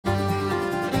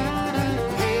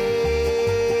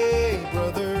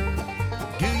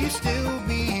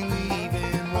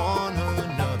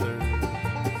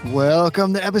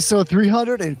Welcome to episode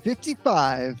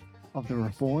 355 of the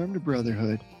Reformed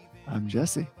Brotherhood. I'm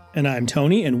Jesse. And I'm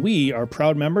Tony, and we are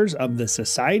proud members of the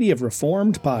Society of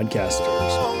Reformed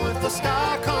Podcasters. If the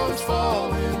sky comes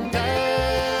falling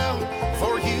down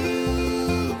for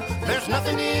you, there's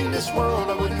nothing in this world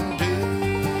I wouldn't do.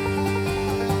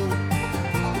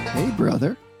 Hey,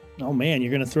 brother. Oh, man,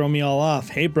 you're going to throw me all off.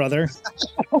 Hey, brother.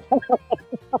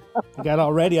 I got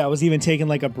all ready. I was even taking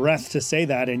like a breath to say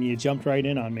that, and you jumped right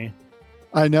in on me.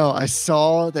 I know. I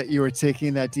saw that you were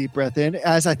taking that deep breath in,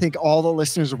 as I think all the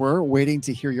listeners were, waiting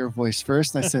to hear your voice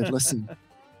first. And I said, listen,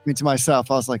 to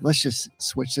myself, I was like, let's just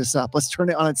switch this up. Let's turn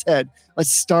it on its head.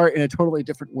 Let's start in a totally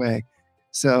different way.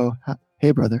 So,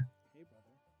 hey, brother.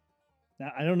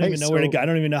 Now, I don't even know where to go. I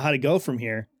don't even know how to go from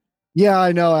here. Yeah,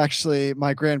 I know. Actually,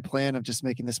 my grand plan of just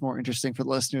making this more interesting for the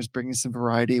listeners, bringing some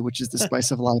variety, which is the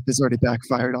spice of life, has already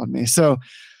backfired on me. So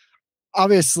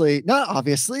not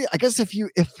obviously, I guess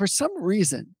if for some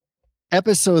reason,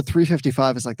 episode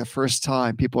 355 is like the first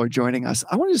time people are joining us,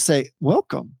 I want to say,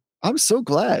 welcome. I'm so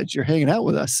glad you're hanging out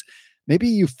with us. Maybe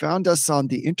you found us on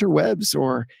the interwebs,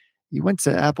 or you went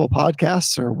to Apple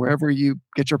Podcasts, or wherever you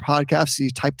get your podcasts.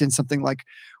 You typed in something like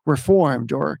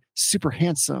Reformed or Super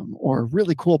Handsome or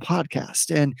Really Cool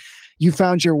Podcast, and you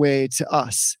found your way to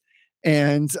us.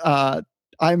 And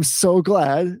I'm so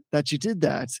glad that you did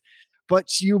that.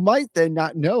 But you might then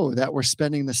not know that we're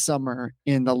spending the summer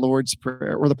in the Lord's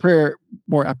Prayer, or the prayer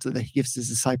more apt that he gives his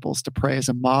disciples to pray as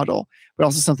a model, but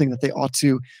also something that they ought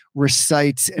to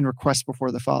recite and request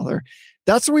before the Father.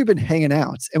 That's where we've been hanging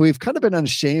out. And we've kind of been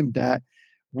unashamed that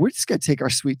we're just going to take our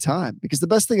sweet time, because the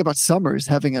best thing about summer is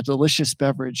having a delicious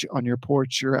beverage on your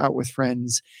porch. You're out with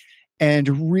friends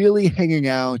and really hanging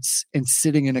out and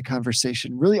sitting in a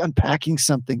conversation, really unpacking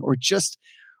something, or just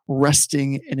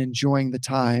resting and enjoying the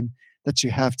time that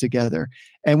you have together.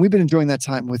 And we've been enjoying that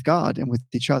time with God and with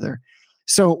each other.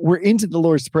 So we're into the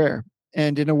Lord's Prayer,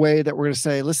 and in a way that we're going to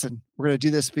say, listen, we're going to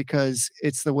do this because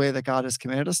it's the way that God has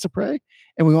commanded us to pray.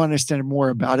 And we want to understand more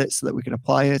about it so that we can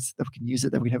apply it, so that we can use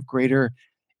it, that we can have greater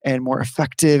and more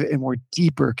effective and more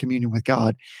deeper communion with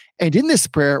God. And in this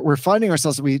prayer, we're finding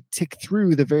ourselves, as we tick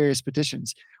through the various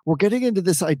petitions, we're getting into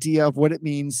this idea of what it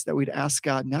means that we'd ask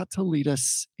God not to lead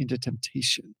us into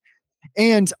temptation.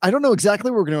 And I don't know exactly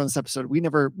what we're going to do in this episode. We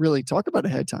never really talk about it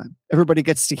ahead of time. Everybody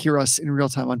gets to hear us in real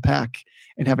time unpack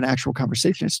and have an actual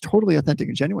conversation. It's totally authentic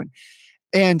and genuine.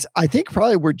 And I think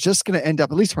probably we're just going to end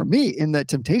up, at least for me, in the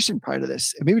temptation part of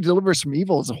this. And maybe deliver us from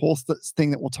evil is a whole thing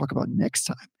that we'll talk about next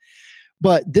time.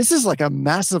 But this is like a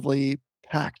massively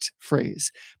packed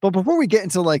phrase. But before we get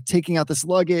into like taking out this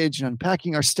luggage and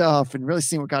unpacking our stuff and really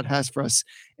seeing what God has for us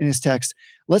in his text,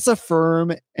 let's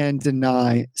affirm and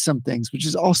deny some things, which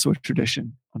is also a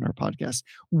tradition on our podcast.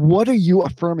 What are you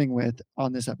affirming with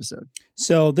on this episode?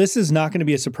 So this is not going to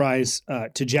be a surprise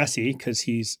to Jesse, because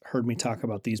he's heard me talk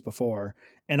about these before.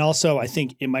 And also, I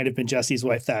think it might have been Jesse's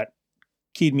wife that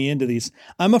keyed me into these.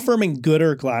 I'm affirming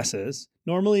Gooder glasses.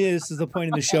 Normally, this is the point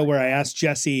in the show where I ask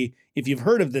Jesse if you've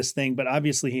heard of this thing, but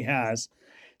obviously he has.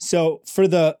 So for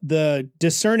the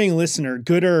discerning listener,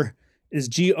 Gooder is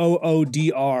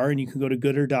Goodr, and you can go to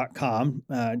Goodr.com,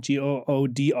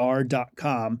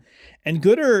 Goodr.com. And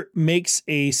Gooder makes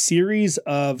a series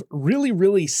of really,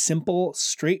 really simple,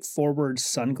 straightforward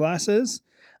sunglasses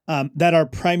that are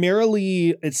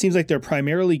primarily, it seems like they're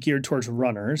primarily geared towards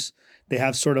runners. They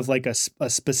have sort of like a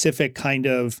specific kind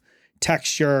of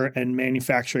texture and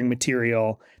manufacturing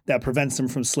material that prevents them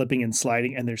from slipping and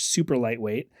sliding, and they're super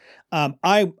lightweight.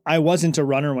 I wasn't a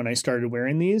runner when I started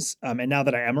wearing these, and now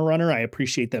that I am a runner, I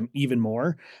appreciate them even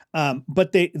more.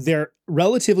 But they're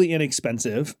relatively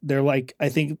inexpensive. They're like, I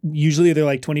think usually they're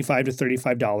like $25 to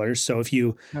 $35. So if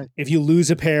you lose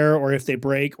a pair, or if they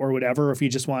break or whatever, or if you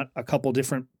just want a couple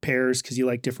different pairs because you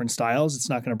like different styles, it's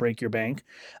not going to break your bank.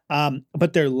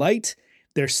 But they're light.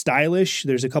 They're stylish.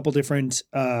 There's a couple different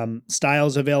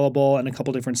styles available and a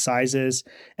couple different sizes.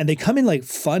 And they come in like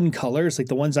fun colors. Like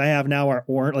the ones I have now are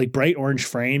like bright orange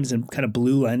frames and kind of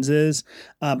blue lenses.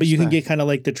 But you can get kind of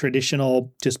like the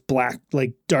traditional, just black,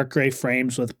 like dark gray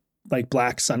frames with like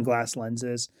black sunglass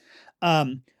lenses.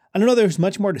 I don't know there's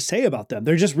much more to say about them.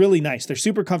 They're just really nice. They're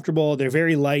super comfortable. They're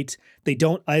very light. They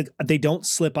don't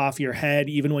slip off your head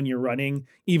even when you're running.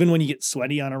 Even when you get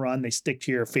sweaty on a run, they stick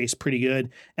to your face pretty good,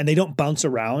 and they don't bounce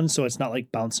around, so it's not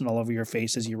like bouncing all over your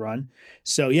face as you run.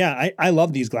 So yeah, I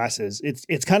love these glasses.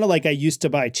 It's kind of like I used to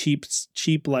buy cheap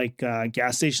like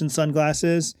gas station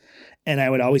sunglasses, and I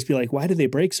would always be like, why do they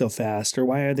break so fast, or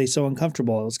why are they so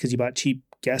uncomfortable? It's because you bought cheap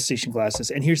gas station glasses.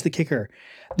 And here's the kicker.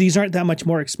 These aren't that much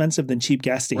more expensive than cheap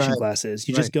gas station glasses.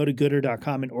 You just go to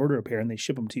Goodr.com and order a pair, and they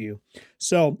ship them to you.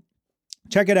 So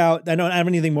check it out. I don't have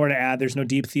anything more to add. There's no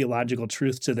deep theological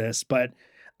truth to this, but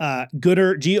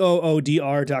Goodr,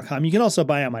 GOODR.com. You can also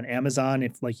buy them on Amazon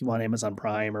if like you want Amazon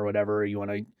Prime or whatever. You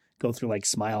want to go through like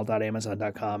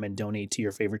smile.amazon.com and donate to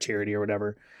your favorite charity or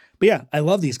whatever. But yeah, I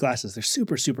love these glasses. They're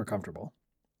super, super comfortable.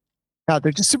 Yeah,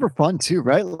 they're just super fun too,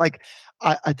 right? Like,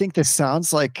 I think this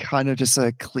sounds like kind of just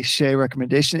a cliche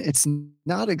recommendation. It's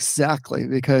not exactly,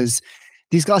 because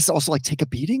these glasses also like take a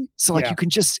beating. So like Yeah. you can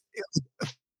just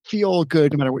feel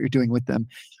good no matter what you're doing with them.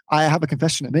 I have a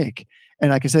confession to make.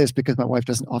 And I can say this because my wife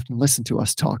doesn't often listen to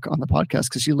us talk on the podcast,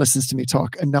 because she listens to me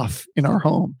talk enough in our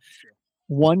home.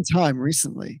 One time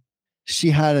recently, she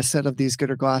had a set of these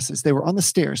Goodr glasses. They were on the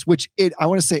stairs, which I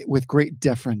want to say with great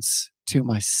deference to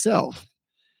myself,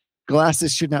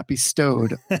 glasses should not be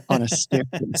stowed on a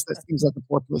staircase. That seems like the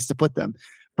poor place to put them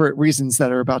for reasons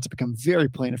that are about to become very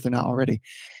plain if they're not already.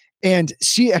 And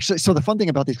she actually, so the fun thing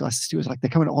about these glasses too is like they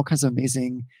come in all kinds of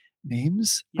amazing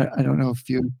names. Yeah. I don't know if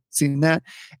you've seen that.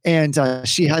 And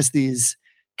she has these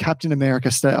Captain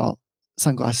America style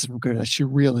sunglasses from Goodr that she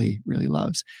really, really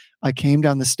loves. I came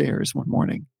down the stairs one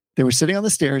morning. They were sitting on the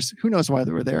stairs. Who knows why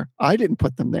they were there? I didn't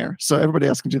put them there. So everybody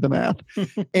else can do the math.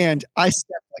 And I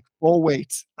stepped like full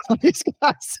weight on these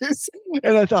glasses.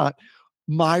 And I thought,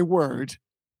 my word,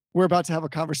 we're about to have a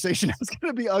conversation. It's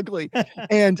going to be ugly.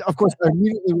 And of course, I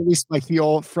immediately released my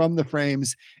heel from the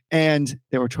frames, and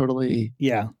they were totally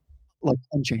like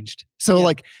unchanged. So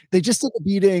like they just took a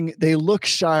beating. They look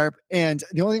sharp. And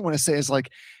the only thing I want to say is like,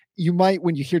 you might,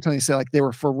 when you hear Tony say like they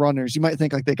were for runners, you might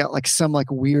think like they got like some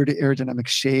like weird aerodynamic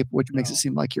shape, which makes it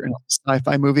seem like you're in a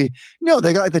sci-fi movie. No,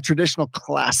 they got like the traditional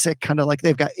classic kind of like,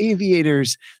 they've got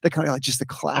aviators that kind of like just the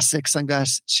classic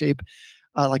sunglass shape.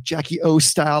 Like Jackie O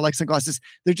style, like sunglasses.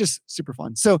 They're just super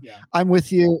fun. So I'm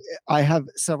with you. I have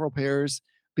several pairs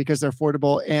because they're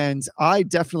affordable, and I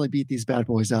definitely beat these bad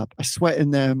boys up. I sweat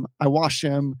in them. I wash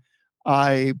them.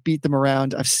 I beat them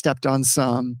around. I've stepped on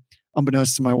some,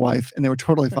 unbeknownst to my wife, and they were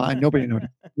totally fine. Nobody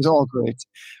noticed. It was all great.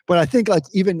 But I think like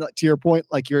even to your point,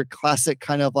 like your classic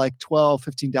kind of like $12,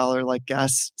 $15 like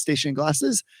gas station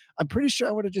glasses, I'm pretty sure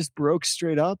I would have just broke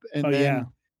straight up. And then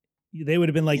they would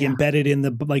have been like embedded in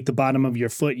the like the bottom of your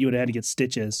foot. You would have had to get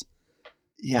stitches.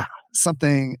 Yeah,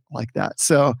 something like that.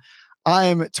 So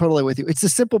I'm totally with you. It's the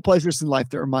simple pleasures in life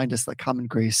that remind us that common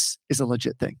grace is a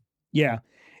legit thing. Yeah.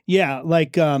 Yeah.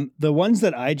 Like the ones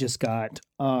that I just got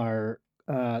are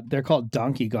they're called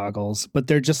donkey goggles, but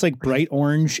they're just like bright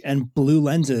orange and blue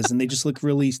lenses, and they just look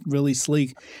really, really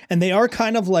sleek. And they are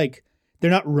kind of like, they're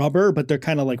not rubber, but they're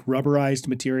kind of like rubberized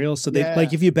material. So they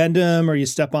like if you bend them or you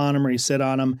step on them or you sit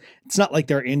on them, it's not like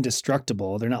they're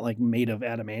indestructible. They're not like made of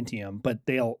adamantium, but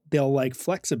they'll like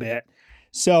flex a bit.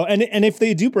 So and if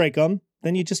they do break them,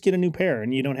 then you just get a new pair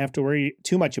and you don't have to worry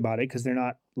too much about it, because they're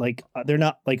not like $100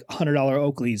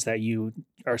 Oakleys that you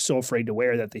are so afraid to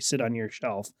wear that they sit on your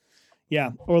shelf.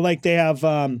 Yeah, or like they have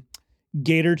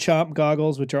Gator Chomp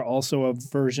goggles, which are also a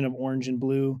version of orange and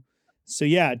blue. So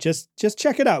yeah, just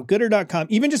check it out. Goodr.com.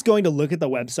 Even just going to look at the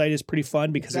website is pretty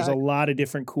fun, because there's a lot of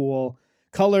different cool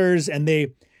colors, and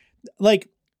they like,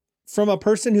 from a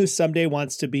person who someday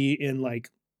wants to be in like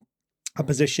a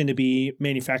position to be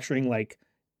manufacturing like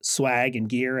swag and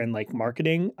gear and like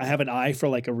marketing, I have an eye for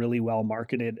like a really well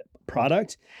marketed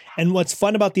product. And what's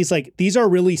fun about these, like these are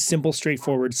really simple,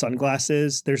 straightforward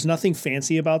sunglasses. There's nothing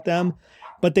fancy about them,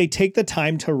 but they take the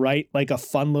time to write like a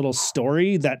fun little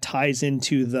story that ties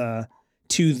into the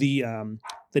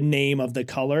name of the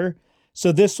color.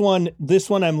 So this one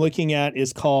I'm looking at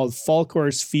is called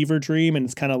Falcor's Fever Dream, and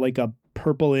it's kind of like a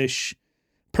purplish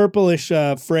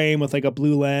frame with like a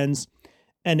blue lens.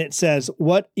 And it says,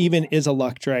 "What even is a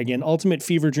luck dragon? Ultimate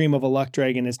fever dream of a luck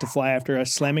dragon is to fly after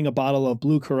us, slamming a bottle of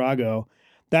blue Carago.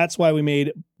 That's why we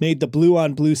made the blue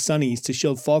on blue sunnies, to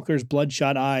shield Falker's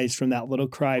bloodshot eyes from that little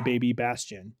crybaby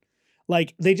Bastion."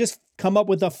 Like they just come up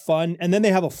with a fun, and then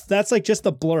they have that's like just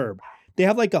the blurb. They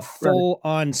have like a full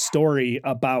on story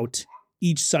about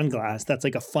each sunglass. That's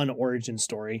like a fun origin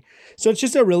story. So it's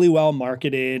just a really well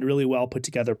marketed, really well put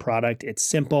together product. It's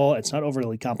simple. It's not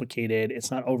overly complicated. It's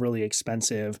not overly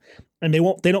expensive, and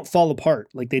they don't fall apart.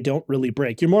 Like they don't really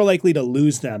break. You're more likely to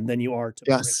lose them than you are to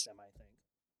break them, I think.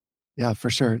 Yeah, for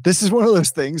sure. This is one of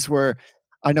those things where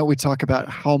I know we talk about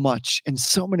how much in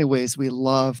so many ways we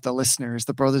love the listeners,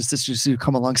 the brothers, sisters who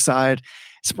come alongside,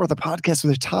 support the podcast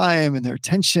with their time and their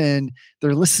attention,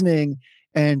 their listening,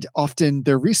 and often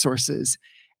their resources.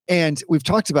 And we've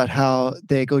talked about how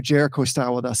they go Jericho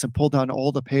style with us and pull down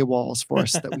all the paywalls for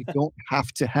us so that we don't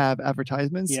have to have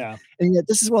advertisements. Yeah. And yet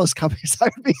this is one of those companies I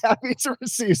would be happy to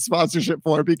receive sponsorship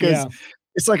for, because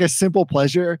it's like a simple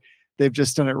pleasure. They've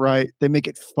just done it right. They make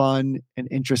it fun and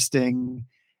interesting.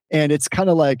 And it's kind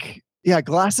of like, yeah,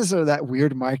 glasses are that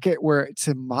weird market where,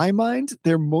 to my mind,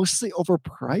 they're mostly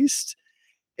overpriced.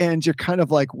 And you're kind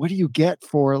of like, what do you get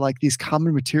for like these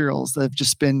common materials that have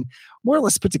just been more or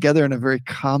less put together in a very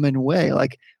common way?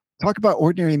 Like, talk about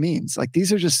ordinary means. Like,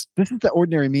 this is the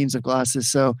ordinary means of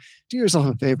glasses. So do yourself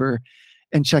a favor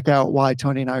and check out why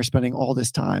Tony and I are spending all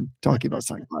this time talking about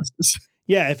sunglasses.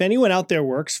 Yeah, if anyone out there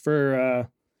works for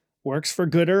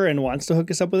Gooder and wants to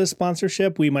hook us up with a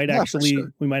sponsorship, we might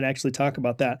actually talk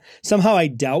about that. Somehow I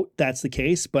doubt that's the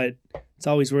case, but it's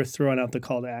always worth throwing out the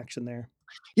call to action there.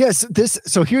 Yes,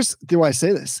 so here's the way I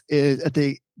say this is at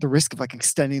the risk of like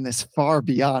extending this far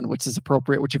beyond which is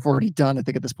appropriate, which you've already done, I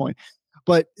think, at this point.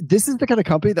 But this is the kind of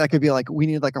company that could be like, we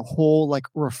need like a whole like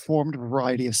reformed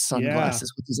variety of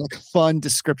sunglasses with these like fun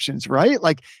descriptions, right?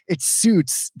 Like, it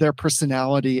suits their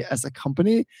personality as a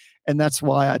company. And that's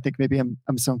why I think maybe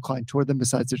I'm so inclined toward them,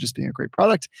 besides they're just being a great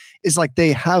product, is like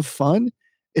they have fun.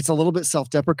 It's a little bit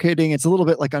self-deprecating. It's a little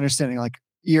bit like understanding like,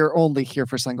 you're only here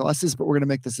for sunglasses, but we're going to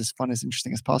make this as fun, as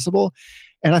interesting as possible.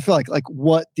 And I feel like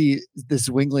what this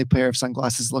Zwingli pair of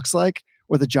sunglasses looks like,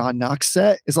 or the John Knox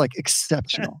set, is like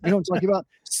exceptional. You know what I'm talking about?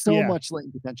 So much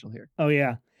latent potential here. Oh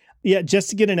yeah. Yeah.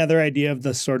 Just to get another idea of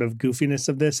the sort of goofiness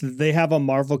of this, they have a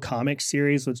Marvel Comics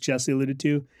series, which Jesse alluded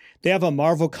to. They have a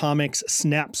Marvel Comics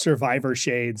Snap Survivor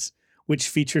Shades, which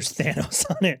features Thanos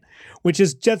on it, which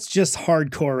is just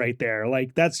hardcore right there.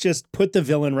 Like, that's just put the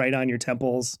villain right on your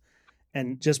temples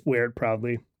and just wear it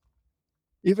proudly.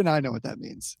 Even I know what that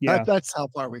means. Yeah. That's how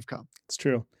far we've come. It's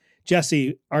true.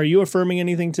 Jesse, are you affirming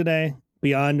anything today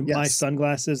beyond my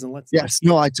sunglasses? And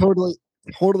no, I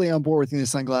totally on board with the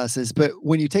sunglasses. But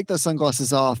when you take those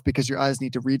sunglasses off because your eyes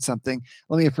need to read something,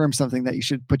 let me affirm something that you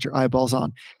should put your eyeballs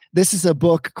on. This is a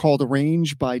book called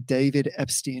Range by David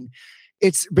Epstein.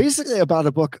 It's basically about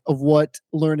a book of what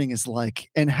learning is like,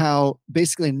 and how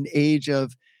basically in an age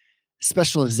of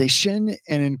specialization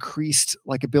and increased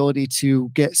like ability to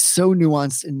get so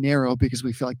nuanced and narrow because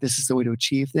we feel like this is the way to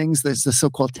achieve things. There's the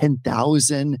so-called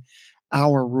 10,000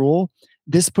 hour rule.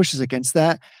 This pushes against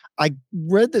that. I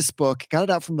read this book, got it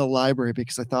out from the library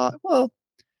because I thought, well,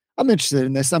 I'm interested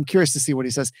in this. I'm curious to see what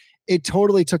he says. It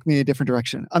totally took me in a different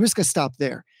direction. I'm just going to stop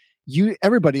there.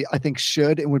 Everybody, I think,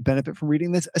 should and would benefit from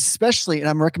reading this, especially, and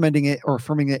I'm recommending it or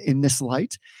affirming it in this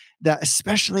light, that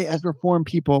especially as Reformed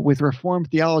people with Reformed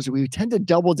theology, we tend to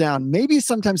double down, maybe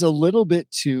sometimes a little bit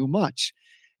too much.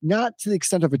 Not to the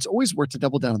extent of it's always worth to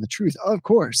double down on the truth, of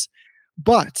course.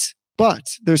 But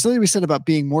there's something to be said about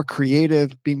being more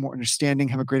creative, being more understanding,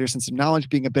 have a greater sense of knowledge,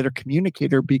 being a better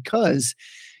communicator, because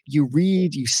you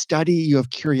read, you study, you have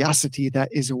curiosity that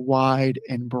is wide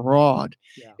and broad.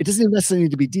 Yeah. It doesn't necessarily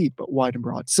need to be deep, but wide and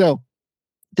broad. So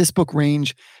this book,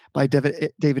 Range by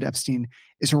David Epstein,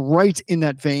 is right in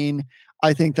that vein.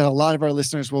 I think that a lot of our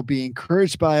listeners will be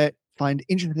encouraged by it, find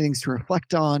interesting things to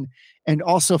reflect on, and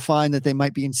also find that they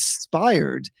might be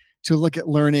inspired to look at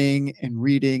learning and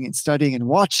reading and studying and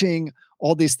watching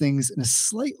all these things in a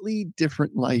slightly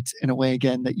different light, in a way,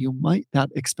 again, that you might not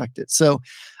expect it. So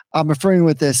I'm referring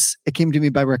with this. It came to me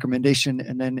by recommendation,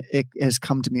 and then it has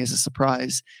come to me as a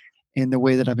surprise in the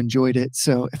way that I've enjoyed it.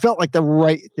 So it felt like the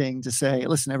right thing to say,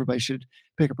 listen, everybody should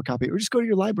pick up a copy, or just go to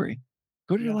your library.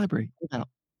 Go to your library.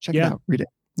 Check it out. Read it.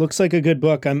 Looks like a good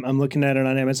book. I'm looking at it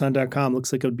on Amazon.com.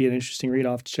 Looks like it would be an interesting read.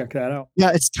 I'll have to check that out.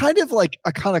 Yeah, it's kind of like a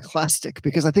iconoclastic,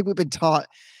 because I think we've been taught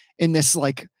in this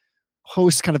like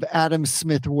post kind of Adam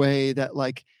Smith way that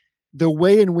like the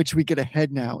way in which we get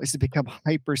ahead now is to become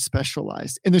hyper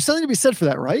specialized. And there's something to be said for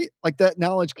that, right? Like, that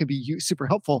knowledge can be super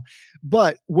helpful.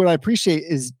 But what I appreciate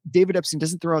is David Epstein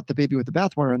doesn't throw out the baby with the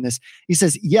bathwater on this. He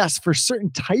says, yes, for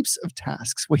certain types of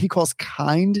tasks, what he calls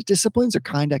kind disciplines or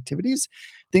kind activities,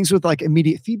 things with like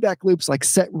immediate feedback loops, like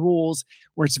set rules,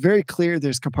 where it's very clear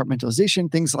there's compartmentalization,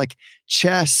 things like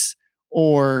chess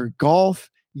or golf.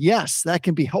 Yes, that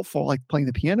can be helpful, like playing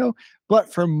the piano,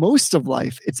 but for most of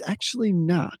life, it's actually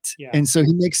not. Yeah. And so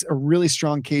he makes a really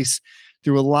strong case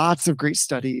through lots of great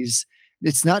studies.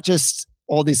 It's not just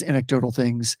all these anecdotal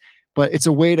things, but it's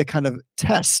a way to kind of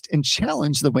test and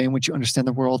challenge the way in which you understand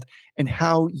the world and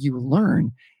how you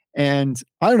learn. And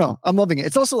I don't know, I'm loving it.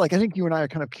 It's also like, I think you and I are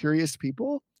kind of curious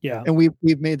people. Yeah. And we've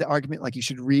made the argument, like, you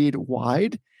should read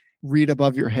wide, read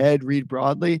above your head, read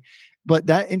broadly. But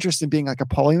that interest in being like a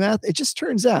polymath, it just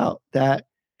turns out that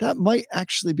that might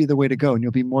actually be the way to go. And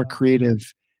you'll be more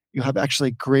creative. You'll have actually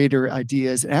greater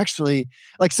ideas. And actually,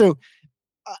 like, so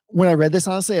when I read this,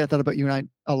 honestly, I thought about you and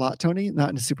I a lot, Tony, not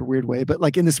in a super weird way, but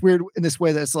like in this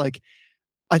way that's like,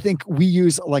 I think we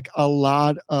use like a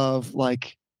lot of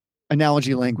like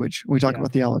analogy language when we talk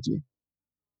about theology.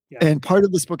 Yeah. And part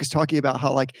of this book is talking about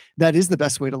how like that is the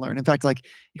best way to learn. In fact, like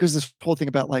he goes this whole thing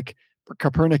about like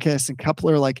Copernicus and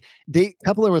Kepler, like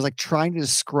Kepler was like trying to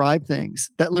describe things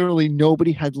that literally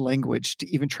nobody had language to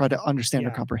even try to understand or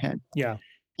Yeah. comprehend. Yeah.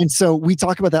 And so we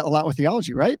talk about that a lot with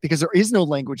theology, right? Because there is no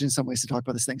language in some ways to talk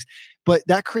about these things. But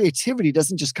that creativity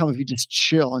doesn't just come if you just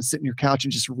chill and sit in your couch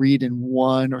and just read in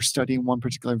one or study in one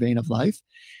particular vein of life.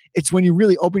 It's when you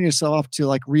really open yourself up to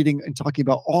like reading and talking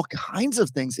about all kinds of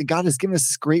things. And God has given us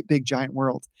this great big giant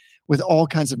world with all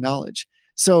kinds of knowledge.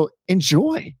 So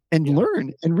enjoy and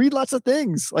learn and read lots of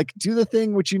things. Like do the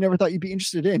thing which you never thought you'd be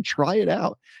interested in. Try it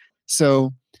out.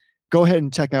 So go ahead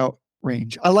and check out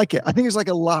Range. I like it. I think there's like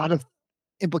a lot of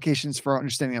implications for our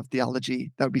understanding of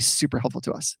theology that would be super helpful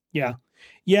to us. Yeah.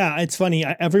 Yeah. It's funny.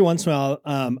 Every once in a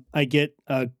while, I get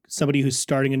somebody who's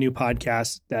starting a new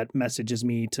podcast that messages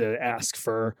me to ask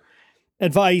for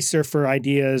advice or for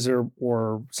ideas,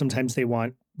 or sometimes they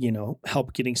want,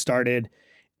 help getting started.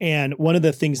 And one of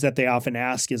the things that they often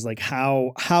ask is like,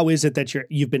 how is it that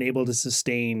you've been able to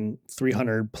sustain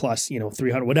 300 plus,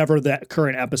 300, whatever that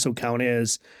current episode count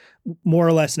is, more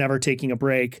or less never taking a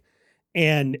break.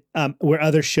 And where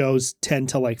other shows tend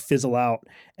to like fizzle out.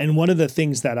 And one of the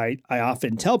things that I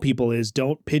often tell people is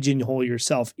don't pigeonhole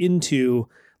yourself into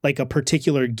like a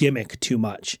particular gimmick too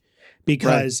much.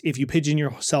 Because if you pigeon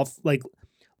yourself, like,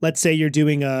 let's say you're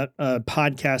doing a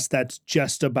podcast that's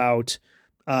just about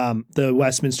the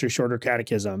Westminster Shorter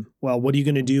Catechism. Well, what are you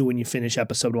going to do when you finish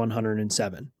episode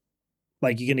 107?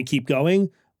 Like, you're going to keep going?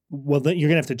 Well, then you're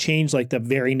going to have to change like the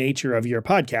very nature of your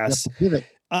podcast.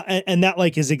 And that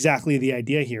like is exactly the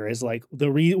idea here is like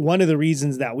one of the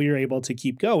reasons that we are able to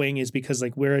keep going is because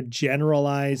like we're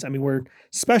we're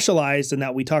specialized in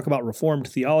that we talk about Reformed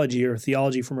theology or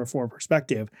theology from a Reformed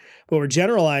perspective, but we're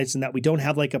generalized in that we don't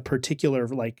have like a particular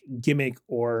like gimmick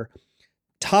or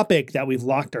topic that we've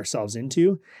locked ourselves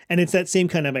into. And it's that same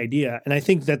kind of idea. And I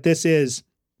think that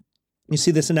you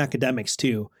see this in academics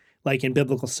too, like in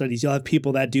biblical studies, you'll have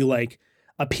people that do like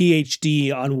a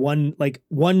PhD on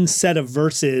one set of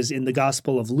verses in the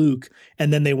Gospel of Luke,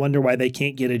 and then they wonder why they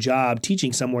can't get a job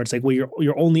teaching somewhere. It's like, well,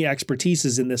 your only expertise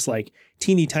is in this like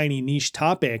teeny tiny niche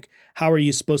topic. How are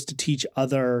you supposed to teach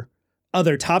other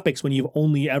topics when you've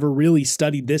only ever really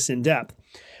studied this in depth?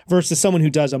 Versus someone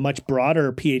who does a much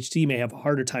broader PhD may have a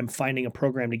harder time finding a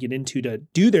program to get into to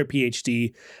do their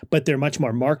PhD, but they're much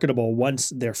more marketable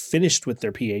once they're finished with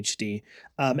their PhD.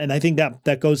 And I think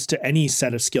that goes to any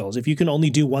set of skills. If you can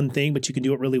only do one thing, but you can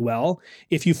do it really well,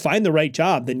 if you find the right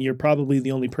job, then you're probably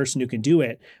the only person who can do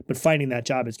it. But finding that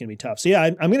job is going to be tough. So yeah,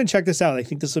 I'm going to check this out. I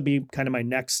think this will be kind of my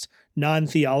next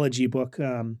non-theology book.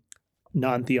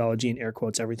 Non-theology in air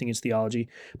quotes, everything is theology,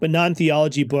 but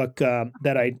non-theology book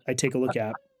that I take a look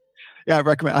at. Yeah, I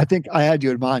recommend. I think I had you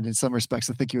in mind in some respects.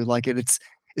 I think you would like it.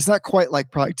 It's not quite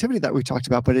like productivity that we talked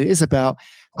about, but it is about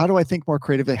how do I think more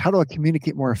creatively? How do I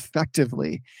communicate more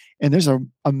effectively? And there's a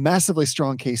massively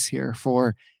strong case here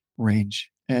for Range.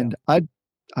 And I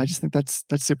just think that's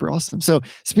super awesome. So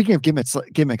speaking of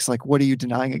gimmicks, like what are you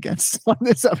denying against on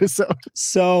this episode?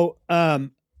 So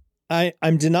I'm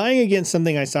denying against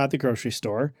something I saw at the grocery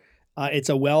store. It's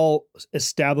a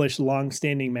well-established,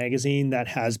 long-standing magazine that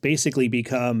has basically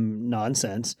become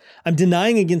nonsense. I'm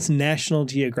denying against National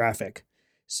Geographic.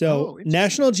 So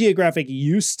National Geographic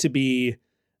used to be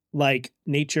like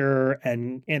nature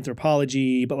and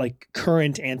anthropology, but like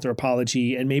current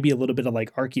anthropology and maybe a little bit of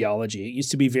like archaeology. It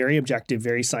used to be very objective,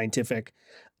 very scientific.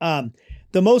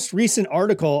 The most recent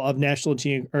article of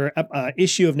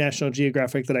issue of National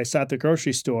Geographic that I saw at the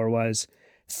grocery store was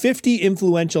 50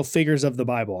 influential figures of the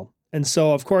Bible. And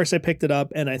so, of course, I picked it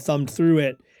up and I thumbed through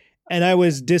it. And I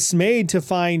was dismayed to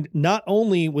find not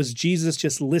only was Jesus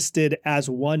just listed as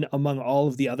one among all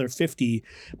of the other 50,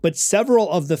 but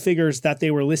several of the figures that they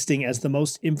were listing as the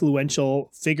most influential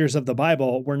figures of the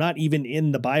Bible were not even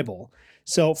in the Bible.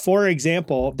 So, for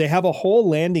example, they have a whole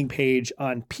landing page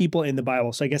on people in the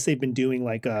Bible. So I guess they've been doing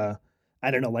like an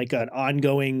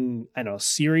ongoing,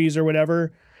 series or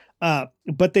whatever.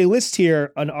 But they list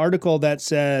here an article that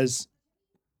says,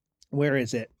 where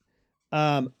is it?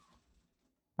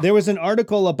 There was an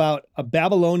article about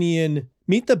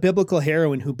meet the biblical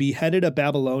heroine who beheaded a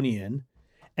Babylonian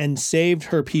and saved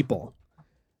her people.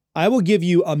 I will give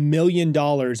you $1 million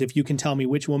if you can tell me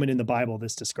which woman in the Bible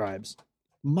this describes.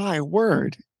 My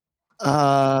word.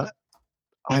 I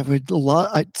would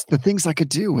love the things I could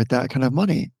do with that kind of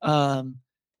money.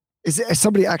 Is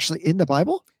somebody actually in the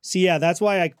Bible? See, yeah, that's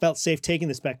why I felt safe taking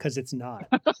this bet, because it's not.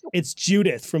 It's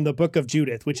Judith from the book of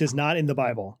Judith, which is not in the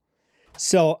Bible.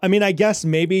 So, I mean, I guess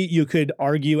maybe you could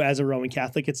argue as a Roman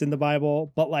Catholic it's in the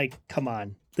Bible, but like, come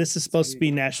on. This is supposed to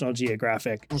be National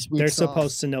Geographic. They're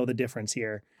supposed to know the difference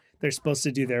here. They're supposed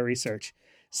to do their research.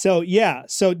 So yeah,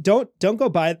 so don't go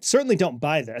buy it. Certainly don't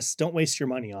buy this. Don't waste your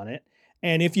money on it.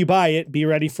 And if you buy it, be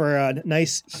ready for a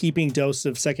nice heaping dose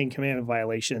of Second Commandment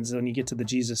violations when you get to the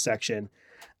Jesus section.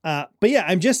 But yeah,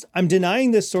 I'm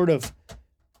denying this sort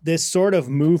of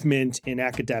movement in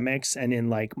academics and in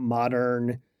like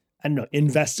modern, I don't know,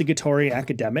 investigatory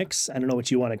academics. I don't know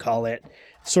what you want to call it.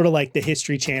 Sort of like the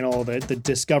History Channel, the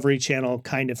Discovery Channel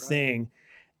kind of thing.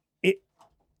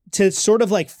 To sort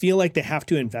of like feel like they have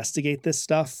to investigate this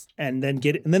stuff and then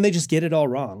then they just get it all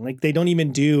wrong. Like they don't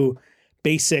even do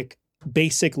basic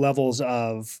levels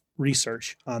of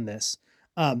research on this.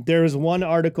 There was one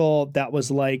article that was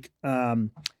like,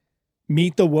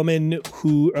 meet the woman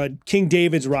who King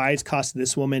David's rise cost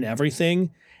this woman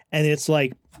everything. And it's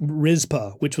like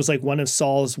Rizpah, which was like one of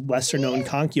Saul's lesser known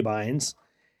concubines.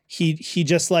 He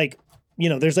just like,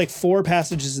 there's like 4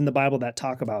 passages in the Bible that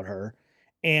talk about her.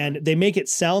 And they make it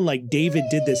sound like David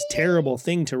did this terrible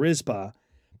thing to Rizpah.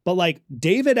 But like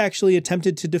David actually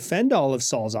attempted to defend all of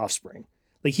Saul's offspring.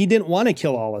 Like he didn't want to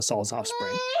kill all of Saul's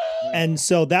offspring. And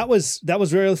so that was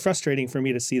really frustrating for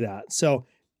me to see that. So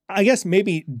I guess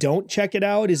maybe don't check it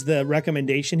out is the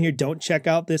recommendation here. Don't check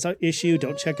out this issue.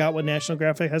 Don't check out what National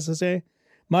Geographic has to say.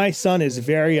 My son is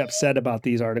very upset about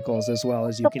these articles as well,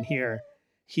 as you can hear.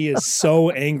 He is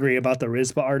so angry about the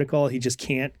Rizpah article. He just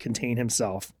can't contain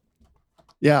himself.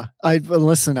 Yeah, I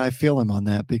feel him on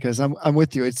that because I'm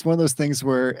with you. It's one of those things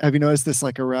where, have you noticed this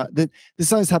like around that this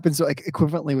sometimes happens like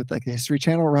equivalently with like the History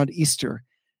Channel around Easter.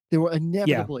 There will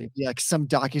inevitably be like some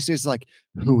docuseries like,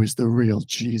 who is the real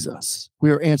Jesus?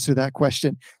 We will answer that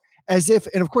question as if,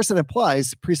 and of course it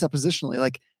implies presuppositionally,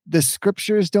 like the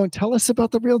scriptures don't tell us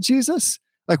about the real Jesus.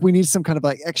 Like we need some kind of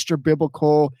like extra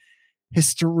biblical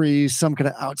history, some kind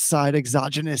of outside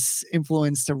exogenous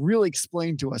influence to really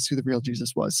explain to us who the real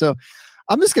Jesus was. So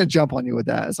I'm just going to jump on you with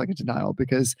that as like a denial,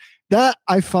 because that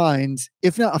I find,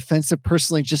 if not offensive,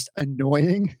 personally just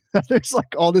annoying. There's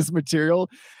like all this material.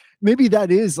 Maybe that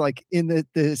is like in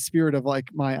the spirit of like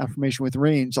my affirmation with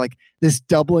range, like this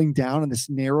doubling down and this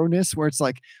narrowness where it's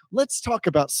like, let's talk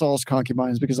about Saul's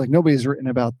concubines because like nobody's written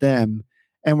about them.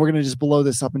 And we're going to just blow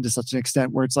this up into such an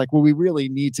extent where it's like, well, we really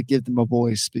need to give them a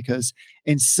voice because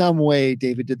in some way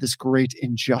David did this great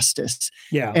injustice.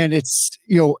 Yeah. And it's,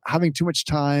 having too much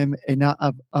time and not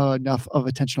enough of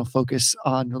attentional focus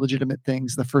on legitimate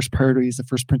things, the first priorities, the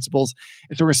first principles.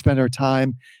 If we're going to spend our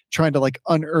time trying to like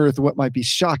unearth what might be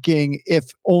shocking, if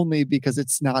only because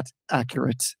it's not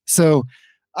accurate. So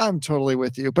I'm totally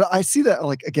with you. But I see that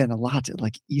like, again, a lot at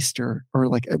like Easter or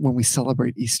like when we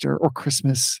celebrate Easter or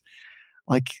Christmas.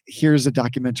 Like, here's a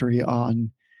documentary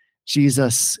on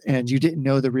Jesus and you didn't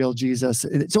know the real Jesus.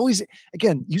 And it's always,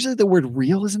 again, usually the word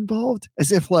real is involved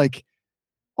as if like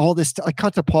all this, I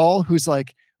cut to Paul, who's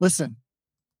like, listen,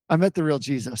 I met the real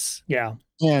Jesus. Yeah.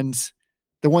 And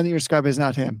the one that you're describing is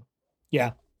not him.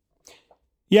 Yeah.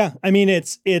 Yeah. I mean,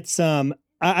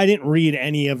 I didn't read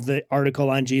any of the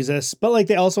article on Jesus, but like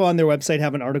they also on their website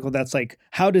have an article that's like,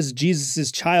 how does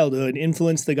Jesus's childhood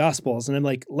influence the Gospels? And I'm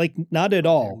like not at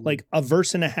all, like a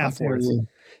verse and a half worth.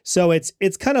 So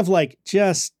it's kind of like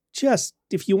just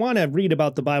if you want to read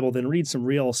about the Bible, then read some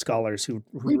real scholars who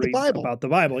read about the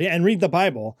Bible. Yeah, and read the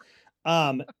Bible.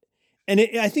 And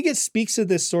I think it speaks to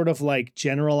this sort of like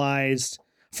generalized.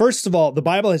 First of all, the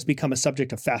Bible has become a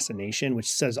subject of fascination,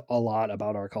 which says a lot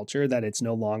about our culture, that it's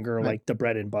no longer like the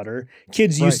bread and butter.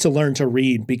 Kids used to learn to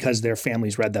read because their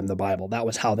families read them the Bible. That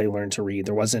was how they learned to read.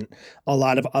 There wasn't a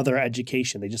lot of other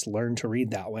education. They just learned to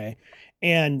read that way.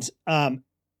 And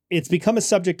it's become a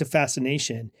subject of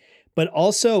fascination, but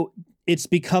also it's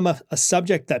become a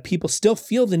subject that people still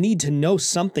feel the need to know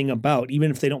something about, even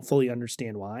if they don't fully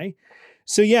understand why.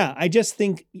 So yeah, I just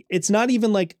think it's not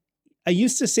even like, I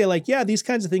used to say like, yeah, these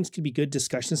kinds of things could be good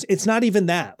discussions. It's not even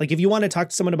that. Like if you want to talk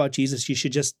to someone about Jesus, you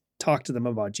should just talk to them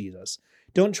about Jesus.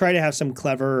 Don't try to have some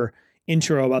clever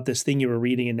intro about this thing you were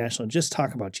reading in National. Just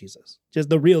talk about Jesus, just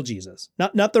the real Jesus,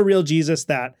 not the real Jesus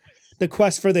that the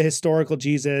quest for the historical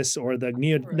Jesus or the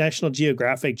National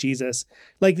Geographic Jesus,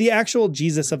 like the actual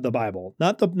Jesus of the Bible,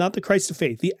 not the Christ of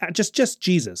faith, just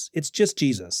Jesus. It's just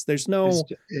Jesus. There's no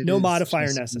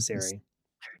modifier necessary. Jesus.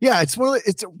 Yeah,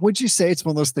 would you say it's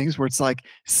one of those things where it's like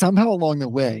somehow along the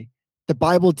way, the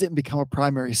Bible didn't become a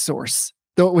primary source,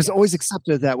 though it was always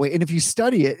accepted that way. And if you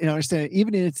study it and understand it,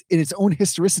 even in its own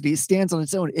historicity, it stands on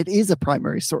its own. It is a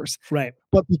primary source. Right.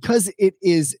 But because it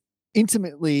is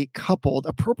intimately coupled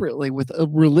appropriately with a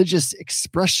religious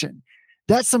expression,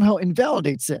 that somehow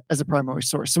invalidates it as a primary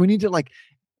source. So we need to like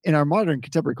in our modern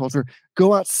contemporary culture,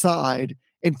 go outside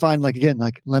and find like, again,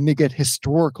 like, let me get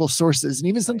historical sources. And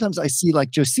even sometimes I see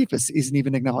like Josephus isn't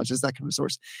even acknowledged as that kind of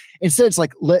source. Instead, it's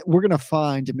like, we're going to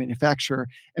find a manufacturer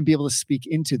and be able to speak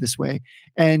into this way.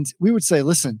 And we would say,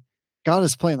 listen, God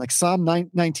is playing like Psalm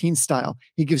 19 style.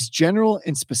 He gives general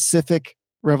and specific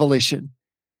revelation.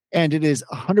 And it is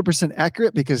 100%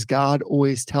 accurate because God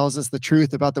always tells us the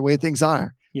truth about the way things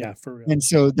are. Yeah, for real. And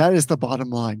so that is the bottom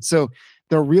line. So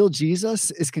the real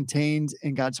Jesus is contained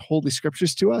in God's holy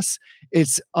scriptures to us.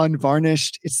 It's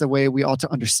unvarnished. It's the way we ought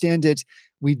to understand it.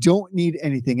 We don't need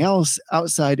anything else,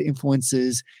 outside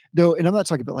influences, though. And I'm not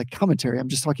talking about like commentary. I'm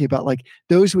just talking about like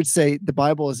those who would say the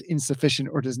Bible is insufficient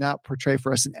or does not portray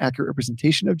for us an accurate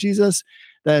representation of Jesus.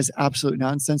 That is absolute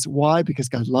nonsense. Why? Because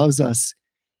God loves us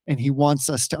and he wants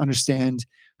us to understand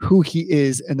who he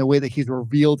is and the way that he's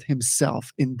revealed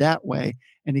himself in that way.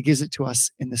 And he gives it to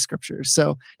us in the scriptures.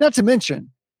 So not to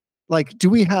mention, like, do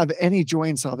we have any joy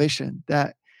in salvation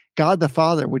that God the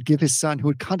Father would give his son who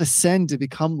would condescend to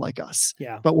become like us,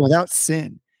 but without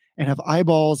sin, and have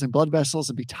eyeballs and blood vessels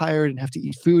and be tired and have to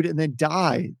eat food and then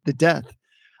die the death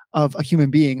of a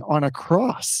human being on a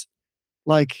cross?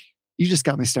 Like, you just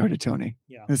got me started, Tony.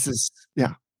 Yeah. This is,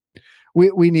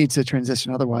 we need to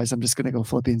transition. Otherwise, I'm just going to go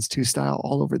Philippians 2 style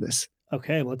all over this.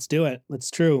 Okay, let's do it.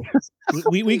 That's true.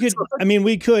 We could, I mean,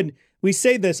 we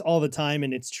say this all the time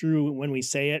and it's true when we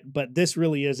say it, but this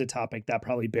really is a topic that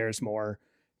probably bears more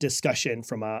discussion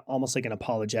from almost like an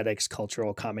apologetics,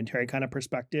 cultural commentary kind of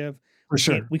perspective. For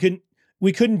sure.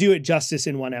 We couldn't do it justice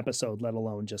in one episode, let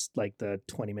alone just like the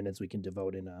 20 minutes we can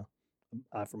devote in a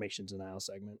Affirmations Denial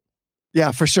segment.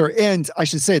 Yeah, for sure. And I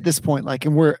should say at this point, like,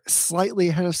 and we're slightly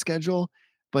ahead of schedule,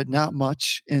 but not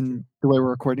much in the way we're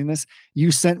recording this.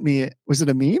 You sent me, was it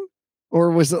a meme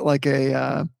or was it like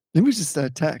it was just a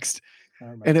text?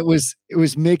 And it was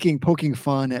poking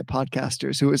fun at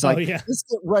podcasters who was like, let's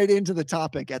get right into the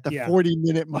topic at the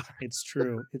 40-minute mark. It's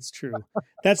true. It's true.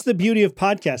 That's the beauty of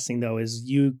podcasting though, is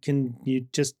you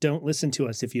just don't listen to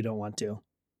us if you don't want to.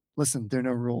 Listen, there are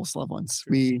no rules, loved ones.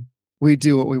 We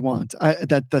do what we want.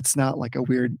 That's not like a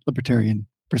weird libertarian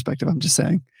perspective. I'm just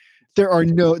saying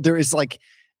there is like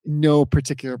no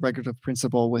particular regulative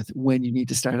principle with when you need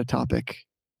to start a topic,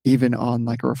 even on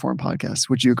like a Reform podcast.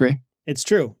 Would you agree? It's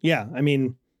true. Yeah. I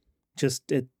mean, just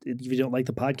if you don't like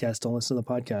the podcast, don't listen to the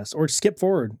podcast or skip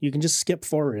forward. You can just skip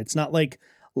forward. It's not like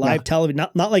live television,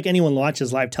 not like anyone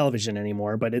watches live television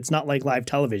anymore, but it's not like live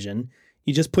television.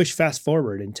 You just push fast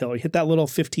forward until you hit that little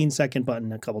 15-second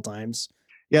button a couple times.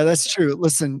 Yeah, that's true.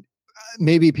 Listen,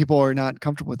 maybe people are not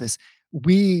comfortable with this.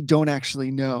 We don't actually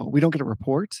know. We don't get a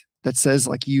report that says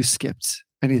like you skipped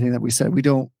anything that we said. We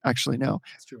don't actually know.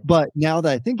 That's true. But now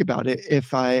that I think about it,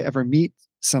 if I ever meet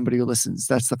somebody who listens,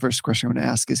 that's the first question I'm going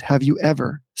to ask is, have you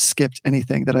ever skipped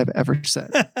anything that I've ever said?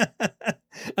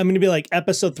 I'm going to be like,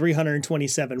 episode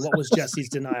 327. What was Jesse's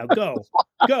denial? Go.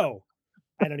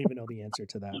 I don't even know the answer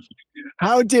to that.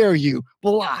 How dare you?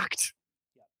 Blocked.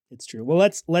 It's true. Well,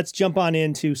 let's jump on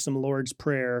into some Lord's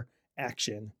Prayer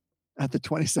action at the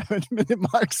 27-minute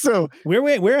mark. So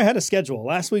we're ahead of schedule.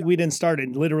 Last week we didn't start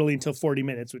it literally until 40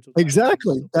 minutes, which was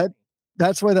exactly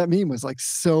that's why that meme was like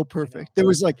so perfect. There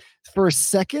was like, for a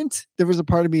second, there was a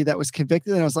part of me that was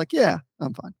convicted and I was like, yeah,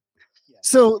 I'm fine. Yeah.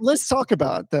 So let's talk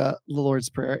about the Lord's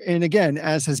Prayer. And again,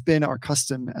 as has been our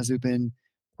custom, as we've been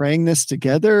praying this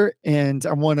together, and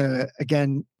I want to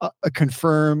again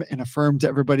confirm and affirm to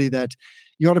everybody that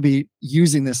you ought to be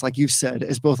using this, like you've said,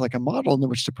 as both like a model in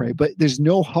which to pray, but there's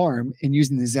no harm in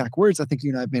using the exact words. I think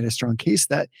you and I have made a strong case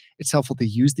that it's helpful to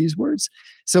use these words.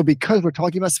 So because we're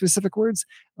talking about specific words,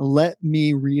 let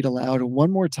me read aloud one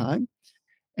more time.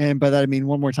 And by that, I mean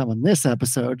one more time on this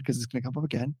episode, because it's going to come up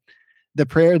again. The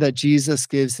prayer that Jesus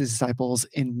gives his disciples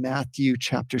in Matthew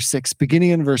chapter 6,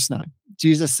 beginning in verse 9.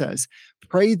 Jesus says,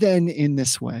 "Pray then in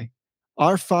this way,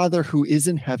 Our Father who is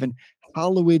in heaven,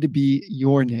 hallowed be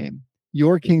your name.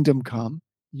 Your kingdom come,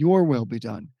 your will be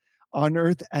done, on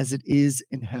earth as it is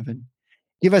in heaven.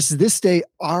 Give us this day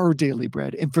our daily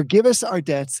bread, and forgive us our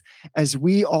debts as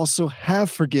we also have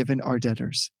forgiven our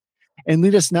debtors. And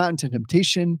lead us not into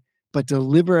temptation, but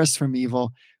deliver us from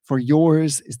evil. For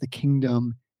yours is the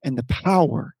kingdom and the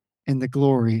power and the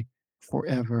glory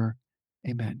forever.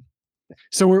 Amen."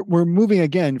 So we're moving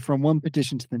again from one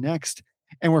petition to the next.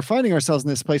 And we're finding ourselves in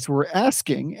this place where we're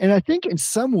asking, and I think in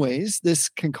some ways this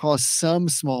can cause some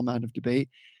small amount of debate,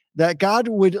 that God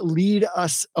would lead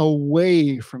us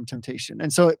away from temptation.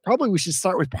 And so probably we should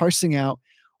start with parsing out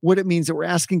what it means that we're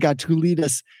asking God to lead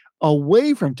us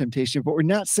away from temptation, but we're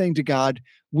not saying to God,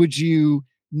 would you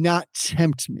not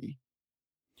tempt me?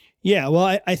 Yeah,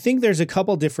 well, I think there's a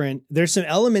couple different, there's some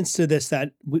elements to this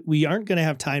that we aren't going to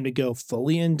have time to go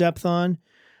fully in depth on,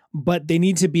 but they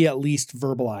need to be at least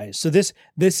verbalized. So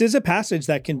this is a passage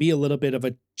that can be a little bit of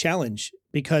a challenge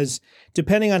because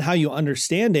depending on how you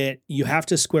understand it, you have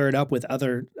to square it up with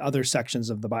other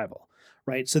sections of the Bible,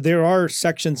 right? So there are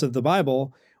sections of the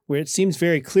Bible where it seems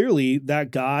very clearly that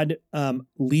God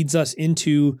leads us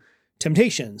into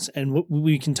temptations. And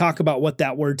we can talk about what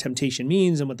that word temptation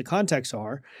means and what the contexts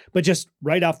are, but just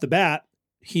right off the bat,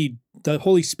 the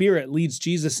Holy Spirit leads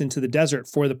Jesus into the desert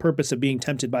for the purpose of being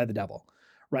tempted by the devil,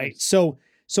 right? So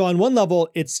on one level,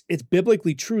 it's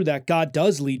biblically true that God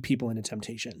does lead people into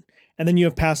temptation. And then you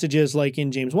have passages like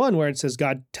in James 1 where it says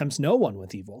God tempts no one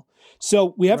with evil.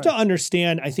 So we have to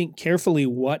understand, I think, carefully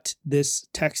what this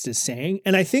text is saying.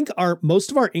 And I think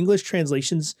most of our English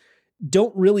translations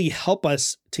don't really help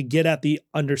us to get at the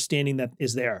understanding that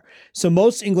is there. So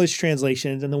most English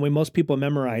translations and the way most people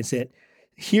memorize it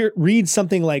here read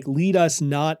something like lead us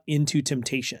not into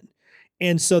temptation.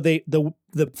 And so the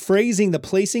phrasing, the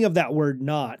placing of that word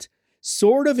not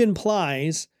sort of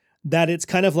implies that it's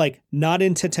kind of like not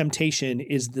into temptation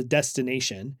is the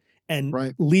destination and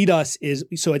lead us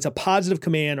so it's a positive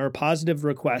command or a positive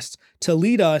request to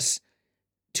lead us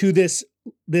to this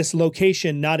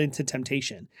location, not into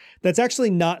temptation. That's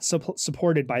actually not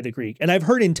supported by the Greek. And I've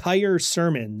heard entire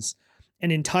sermons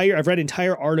and I've read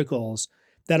entire articles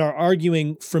that are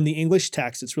arguing from the English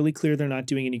text. It's really clear they're not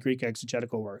doing any Greek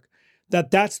exegetical work.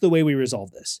 That's the way we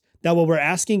resolve this. That what we're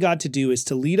asking God to do is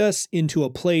to lead us into a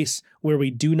place where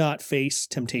we do not face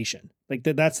temptation. Like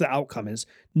that's the outcome is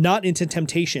not into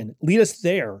temptation. Lead us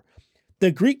there.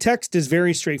 The Greek text is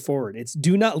very straightforward. It's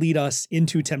do not lead us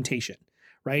into temptation.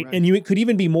 Right. And you could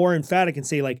even be more emphatic and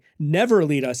say like, never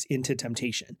lead us into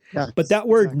temptation. Yes, but that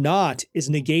word not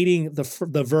is negating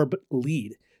the verb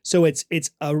lead. So it's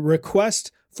a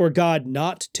request for God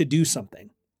not to do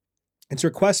something. It's a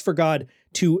request for God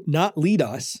to not lead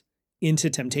us into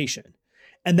temptation.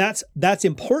 And that's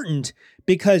important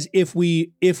because if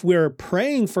we're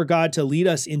praying for God to lead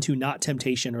us into not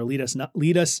temptation or lead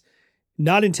us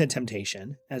not into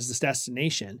temptation as this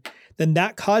destination, then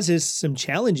that causes some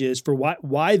challenges for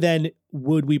why then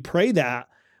would we pray that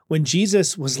when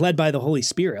Jesus was led by the Holy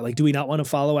Spirit? Like, do we not want to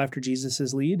follow after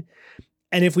Jesus's lead?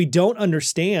 And if we don't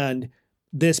understand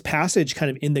this passage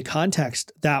kind of in the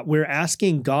context that we're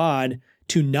asking God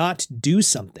to not do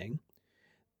something,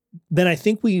 then I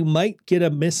think we might get a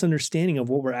misunderstanding of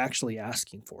what we're actually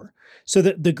asking for. So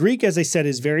the Greek, as I said,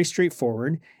 is very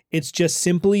straightforward. It's just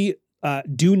simply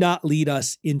do not lead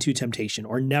us into temptation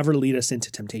or never lead us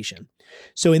into temptation.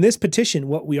 So in this petition,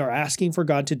 what we are asking for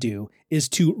God to do is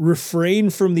to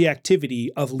refrain from the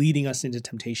activity of leading us into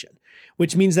temptation,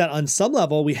 which means that on some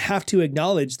level, we have to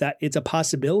acknowledge that it's a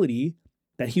possibility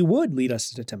that he would lead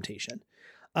us into temptation.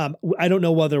 I don't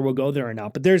know whether we'll go there or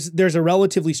not, but there's a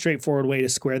relatively straightforward way to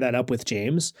square that up with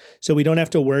James. So we don't have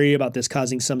to worry about this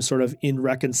causing some sort of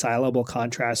irreconcilable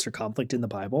contrast or conflict in the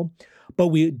Bible. But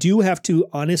we do have to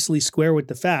honestly square with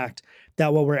the fact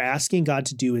that what we're asking God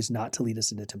to do is not to lead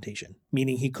us into temptation,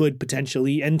 meaning he could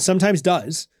potentially, and sometimes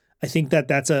does. I think that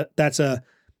that's a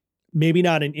maybe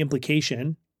not an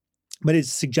implication, but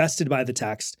it's suggested by the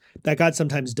text that God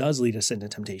sometimes does lead us into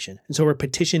temptation. And so we're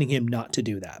petitioning him not to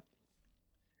do that.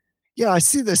 Yeah, I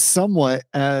see this somewhat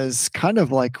as kind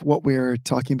of like what we were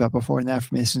talking about before in the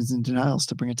affirmations and denials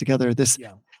to bring it together. This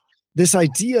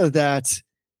idea that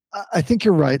I think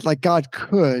you're right, like God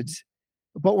could,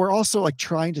 but we're also like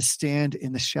trying to stand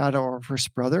in the shadow of our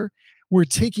first brother. We're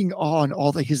taking on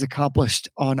all that he's accomplished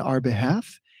on our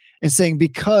behalf and saying,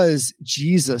 because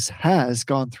Jesus has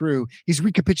gone through, he's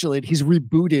recapitulated, he's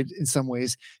rebooted in some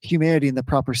ways humanity in the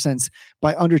proper sense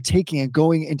by undertaking and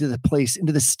going into the place,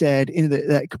 into the stead, into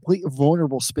that complete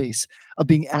vulnerable space of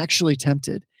being actually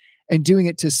tempted and doing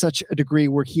it to such a degree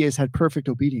where he has had perfect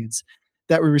obedience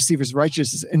that we receive his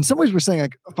righteousness. In some ways we're saying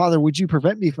like, Father, would you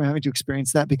prevent me from having to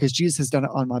experience that because Jesus has done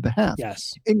it on my behalf?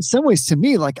 Yes. In some ways to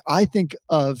me, like I think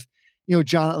of,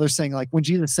 John, they're saying like when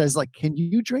Jesus says like, can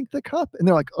you drink the cup? And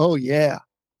they're like, oh yeah,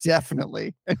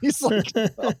 definitely. And he's like,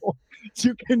 no,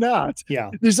 you cannot. Yeah.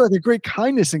 There's like a great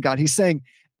kindness in God. He's saying,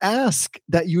 ask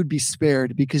that you would be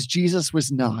spared because Jesus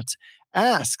was not.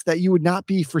 Ask that you would not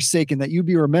be forsaken, that you'd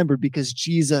be remembered because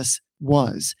Jesus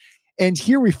was. And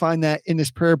here we find that in this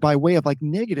prayer by way of like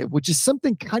negative, which is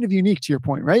something kind of unique to your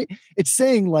point, right? It's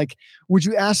saying like, would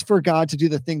you ask for God to do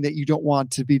the thing that you don't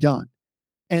want to be done?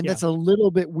 And that's a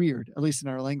little bit weird, at least in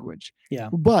our language. Yeah.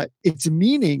 But its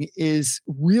meaning is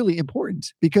really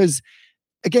important because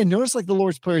again, notice like the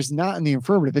Lord's Prayer is not in the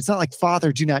affirmative. It's not like,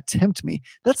 Father, do not tempt me.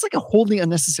 That's like a wholly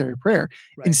unnecessary prayer.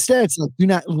 Right. Instead, it's like, do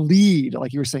not lead,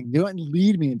 like you were saying, do not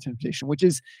lead me in temptation, which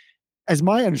is, as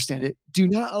I understand it, do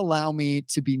not allow me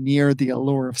to be near the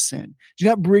allure of sin. Do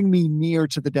not bring me near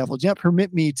to the devil. Do not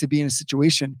permit me to be in a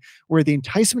situation where the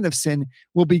enticement of sin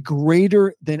will be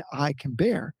greater than I can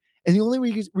bear. And the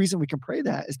only reason we can pray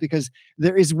that is because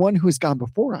there is one who has gone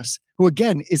before us, who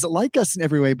again is like us in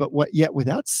every way, but yet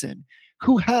without sin,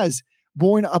 who has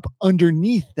borne up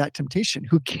underneath that temptation,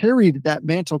 who carried that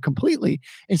mantle completely,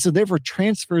 and so therefore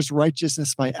transfers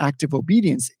righteousness by active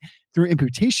obedience through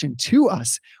imputation to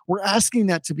us. We're asking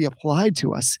that to be applied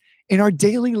to us in our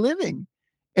daily living.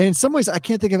 And in some ways, I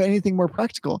can't think of anything more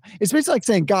practical. It's basically like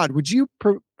saying, God, would you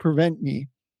prevent me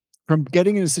from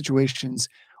getting into situations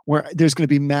where there's going to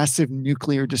be massive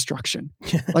nuclear destruction,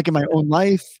 like in my own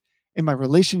life, in my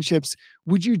relationships?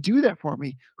 Would you do that for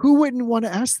me? Who wouldn't want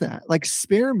to ask that? Like,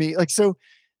 spare me. Like, so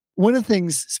one of the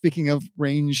things, speaking of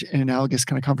range and analogous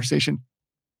kind of conversation,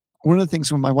 one of the things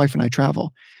when my wife and I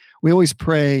travel, we always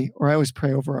pray, or I always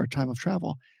pray over our time of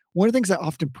travel. One of the things I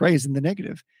often pray is in the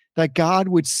negative, that God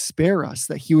would spare us,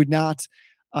 that he would not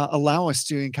allow us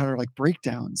to encounter like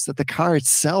breakdowns, that the car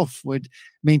itself would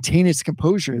maintain its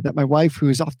composure, that my wife, who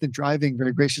is often driving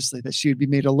very graciously, that she would be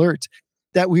made alert,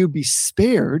 that we would be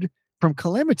spared from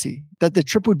calamity, that the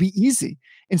trip would be easy.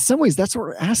 In some ways, that's what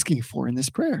we're asking for in this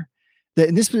prayer. That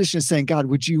in this position is saying, God,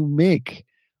 would you make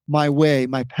my way,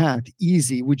 my path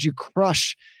easy? Would you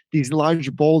crush these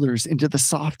large boulders into the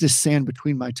softest sand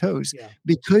between my toes? Yeah.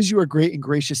 Because you are great and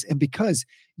gracious, and because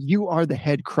you are the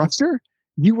head crusher,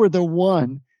 you are the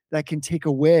one that can take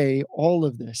away all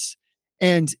of this.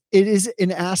 And it is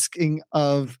an asking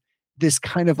of this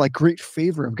kind of like great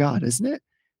favor of God, isn't it?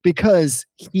 Because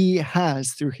he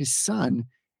has, through his son,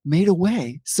 made a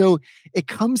way. So it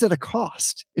comes at a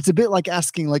cost. It's a bit like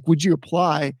asking, like, would you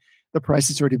apply the price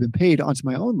that's already been paid onto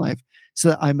my own life so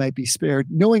that I might be spared,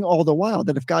 knowing all the while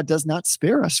that if God does not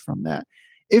spare us from that,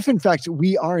 if in fact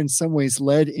we are in some ways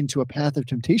led into a path of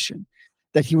temptation,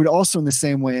 that he would also, in the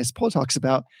same way as Paul talks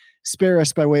about, spare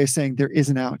us by way of saying there is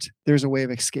an out, there's a way of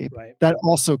escape. Right. That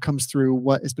also comes through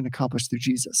what has been accomplished through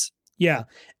Jesus. Yeah.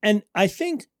 And I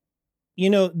think,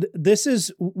 this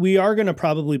is, we are going to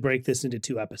probably break this into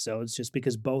 2 episodes just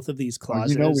because both of these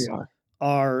clauses we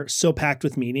are so packed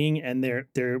with meaning, and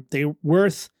they're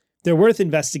worth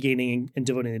investigating and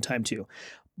devoting the time to.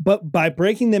 But by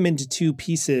breaking them into 2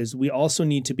 pieces, we also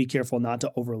need to be careful not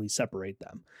to overly separate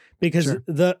them, because Sure.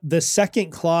 the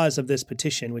second clause of this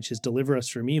petition, which is deliver us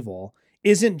from evil,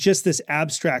 isn't just this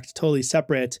abstract, totally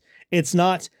separate. It's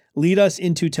not lead us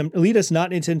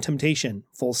not into temptation,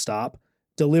 full stop,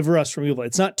 deliver us from evil.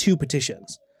 It's not 2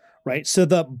 petitions, right? So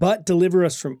but deliver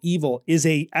us from evil is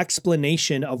a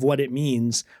explanation of what it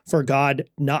means for God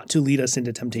not to lead us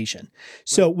into temptation.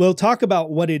 So we'll talk about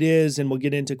what it is, and we'll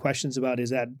get into questions about, is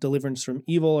that deliverance from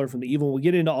evil or from the evil? We'll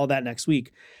get into all that next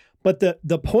week. But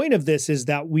the point of this is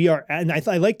that we are, and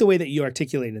I like the way that you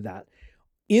articulated that.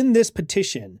 In this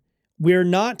petition, we're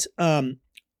not,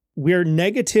 we're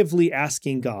negatively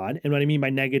asking God. And what I mean by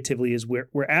negatively is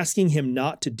we're asking him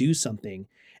not to do something.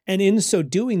 And in so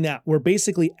doing that, we're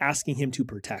basically asking him to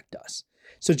protect us.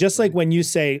 So just like when you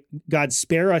say, God,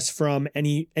 spare us from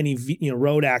any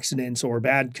road accidents or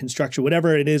bad construction,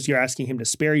 whatever it is you're asking him to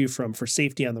spare you from for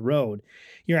safety on the road,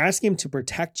 you're asking him to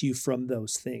protect you from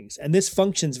those things. And this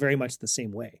functions very much the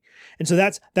same way. And so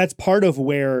that's part of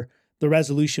where the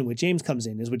resolution with James comes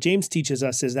in, is what James teaches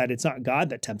us is that it's not God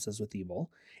that tempts us with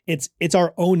evil. It's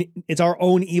our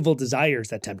own evil desires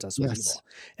that tempt us with evil.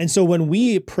 And so when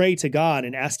we pray to God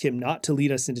and ask him not to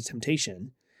lead us into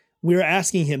temptation, we're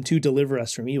asking him to deliver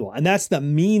us from evil. And that's the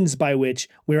means by which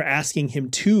we're asking him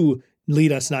to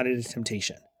lead us not into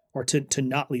temptation, or to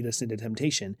not lead us into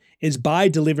temptation, is by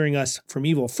delivering us from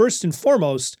evil. First and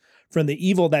foremost, from the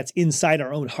evil that's inside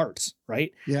our own hearts,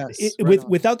 right? Yes.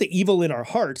 Without the evil in our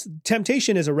hearts,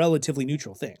 temptation is a relatively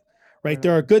neutral thing, right?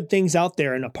 There are good things out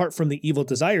there, and apart from the evil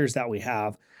desires that we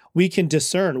have, we can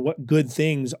discern what good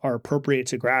things are appropriate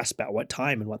to grasp at what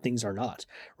time and what things are not,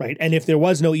 right? And if there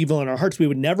was no evil in our hearts, we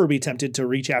would never be tempted to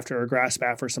reach after or grasp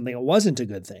after something that wasn't a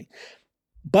good thing.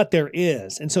 But there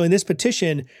is. And so in this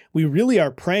petition, we really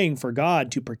are praying for God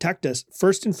to protect us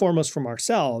first and foremost from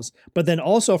ourselves, but then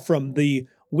also from the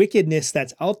wickedness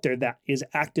that's out there that is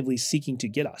actively seeking to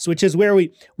get us, which is where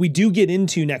we do get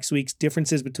into next week's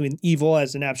differences between evil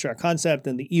as an abstract concept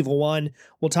and the evil one.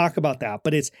 We'll talk about that,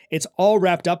 but it's all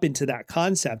wrapped up into that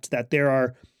concept that there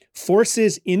are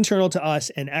forces internal to us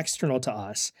and external to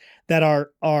us that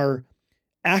are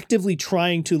actively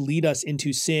trying to lead us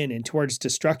into sin and towards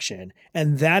destruction.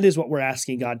 And that is what we're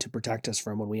asking God to protect us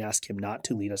from when we ask him not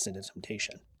to lead us into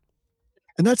temptation.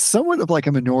 And that's somewhat of like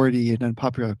a minority and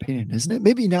unpopular opinion, isn't it?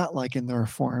 Maybe not like in the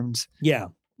Reformed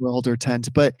world or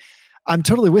tent, but I'm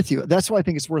totally with you. That's why I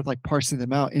think it's worth like parsing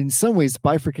them out. In some ways,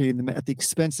 bifurcating them at the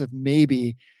expense of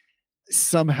maybe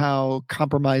somehow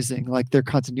compromising like their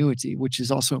continuity, which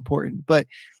is also important. But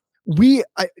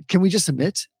can we just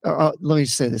admit, let me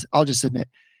just say this. I'll just admit,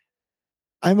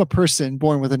 I'm a person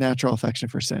born with a natural affection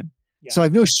for sin. Yeah. So I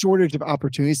have no shortage of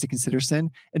opportunities to consider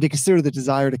sin and to consider the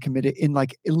desire to commit it in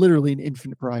like literally in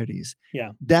infinite varieties.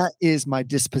 Yeah. That is my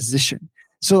disposition.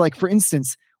 So like, for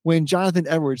instance, when Jonathan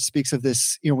Edwards speaks of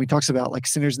this, when he talks about like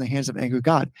sinners in the hands of an angry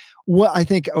God, what I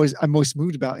think I'm most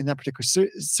moved about in that particular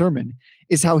sermon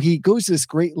is how he goes to this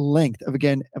great length of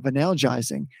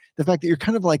analogizing the fact that you're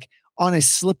kind of like on a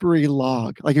slippery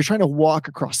log, like you're trying to walk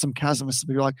across some chasm.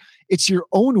 You're like, it's your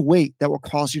own weight that will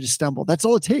cause you to stumble. That's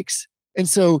all it takes. And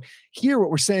so here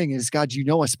what we're saying is, God, you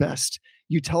know us best.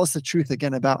 You tell us the truth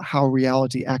again about how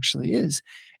reality actually is.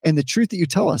 And the truth that you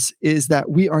tell us is that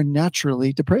we are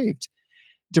naturally depraved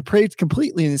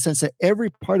completely, in the sense that every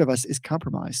part of us is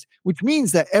compromised, which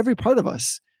means that every part of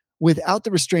us, without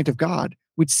the restraint of God,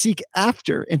 would seek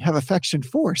after and have affection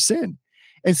for sin.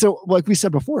 And so, like we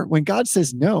said before, when God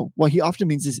says no, what he often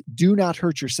means is do not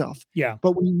hurt yourself. Yeah.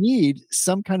 But we need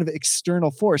some kind of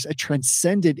external force, a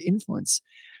transcendent influence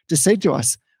to say to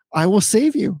us, I will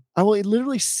save you. I will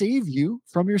literally save you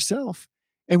from yourself.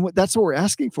 And that's what we're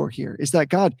asking for here, is that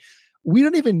God, we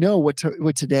don't even know what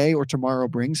today or tomorrow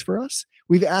brings for us.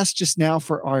 We've asked just now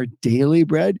for our daily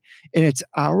bread, and it's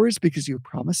ours because you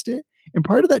promised it. And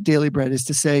part of that daily bread is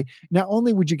to say, not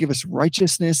only would you give us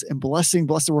righteousness and blessing,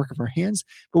 bless the work of our hands,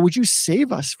 but would you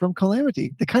save us from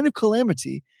calamity, the kind of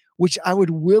calamity which I would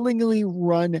willingly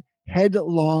run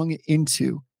headlong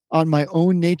into on my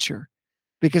own nature,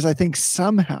 because I think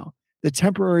somehow the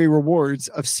temporary rewards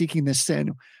of seeking this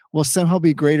sin will somehow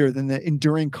be greater than the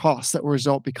enduring costs that will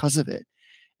result because of it.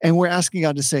 And we're asking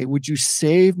God to say, would you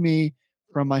save me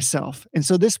from myself? And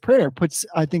so this prayer puts,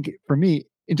 I think, for me,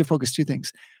 into focus two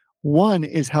things. One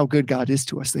is how good God is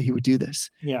to us, that he would do this,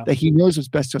 that he knows what's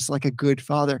best to us like a good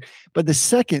father. But the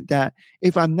second, that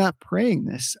if I'm not praying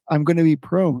this, I'm going to be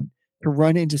prone to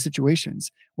run into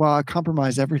situations while I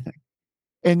compromise everything.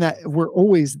 And that we're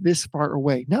always this far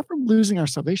away, not from losing our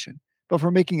salvation, but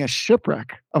from making a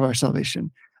shipwreck of our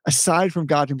salvation, aside from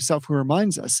God himself, who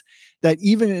reminds us that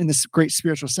even in this great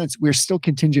spiritual sense, we're still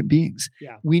contingent beings.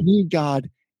 Yeah. We need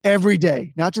God every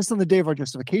day, not just on the day of our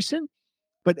justification,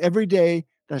 but every day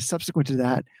that is subsequent to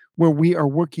that, where we are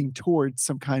working towards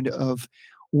some kind of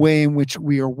way in which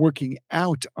we are working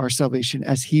out our salvation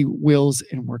as he wills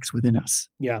and works within us.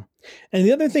 Yeah. And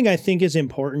the other thing I think is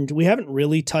important, we haven't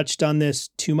really touched on this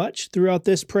too much throughout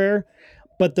this prayer,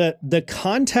 but the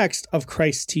context of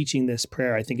Christ teaching this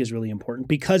prayer, I think, is really important,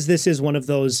 because this is one of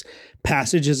those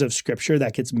passages of scripture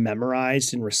that gets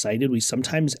memorized and recited. We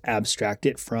sometimes abstract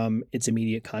it from its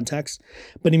immediate context.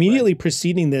 But immediately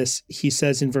preceding this, he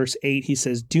says in verse 8, he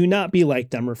says, do not be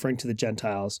like them, referring to the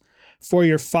Gentiles, for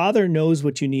your Father knows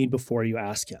what you need before you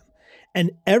ask him.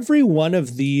 And every one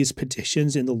of these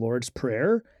petitions in the Lord's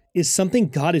Prayer is something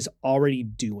God is already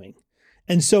doing.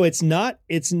 And so it's not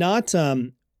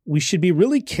we should be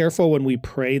really careful when we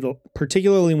pray,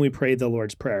 particularly when we pray the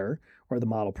Lord's Prayer or the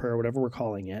model prayer, whatever we're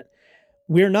calling it.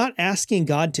 We're not asking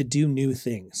God to do new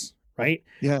things, right?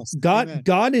 Yes.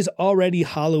 God is already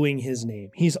hallowing his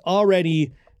name. He's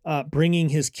already bringing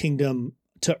his kingdom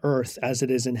to earth as it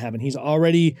is in heaven. He's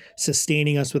already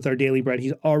sustaining us with our daily bread.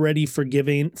 He's already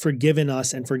forgiven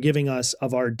us and forgiving us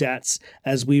of our debts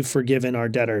as we've forgiven our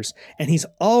debtors. And he's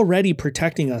already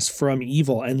protecting us from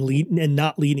evil and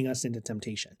not leading us into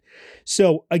temptation.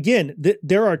 So again,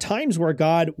 there are times where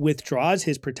God withdraws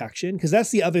his protection, because that's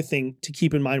the other thing to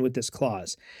keep in mind with this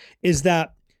clause, is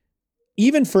that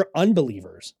even for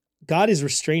unbelievers, God is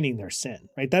restraining their sin,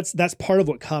 right? That's part of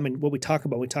what we talk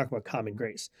about when we talk about common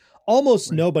grace.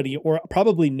 Almost nobody, or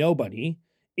probably nobody,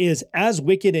 is as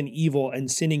wicked and evil and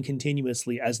sinning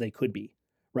continuously as they could be,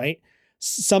 right?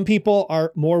 Some people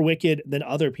are more wicked than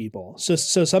other people. So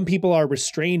some people are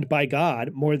restrained by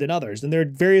God more than others. And there are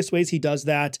various ways he does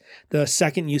that. The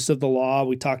second use of the law,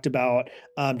 we talked about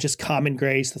just common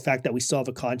grace, the fact that we still have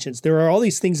a conscience. There are all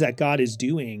these things that God is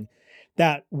doing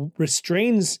that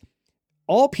restrains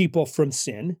all people from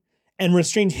sin and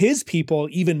restrained his people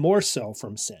even more so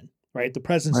from sin, right? The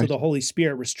presence of the Holy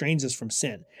Spirit restrains us from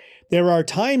sin. There are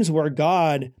times where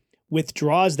God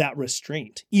withdraws that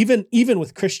restraint, even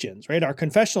with Christians, right? Our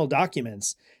confessional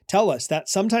documents tell us that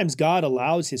sometimes God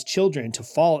allows his children to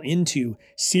fall into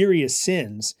serious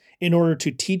sins in order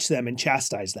to teach them and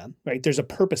chastise them, right? There's a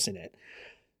purpose in it.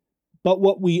 But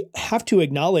what we have to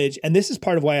acknowledge, and this is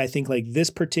part of why I think like this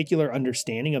particular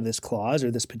understanding of this clause or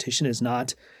this petition is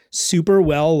not super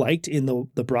well liked in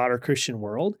the broader Christian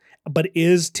world, but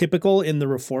is typical in the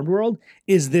Reformed world,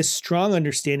 is this strong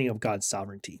understanding of God's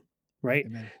sovereignty, right?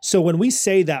 Amen. So when we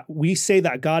say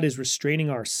that God is restraining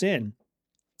our sin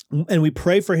and we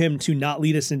pray for him to not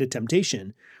lead us into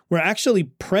temptation, we're actually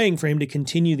praying for him to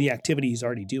continue the activity he's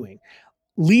already doing.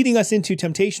 Leading us into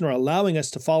temptation or allowing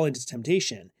us to fall into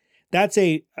temptation, that's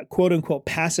a quote unquote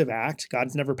passive act.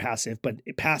 God's never passive, but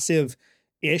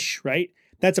passive-ish, right?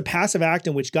 That's a passive act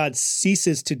in which God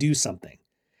ceases to do something.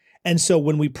 And so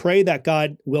when we pray that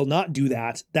God will not do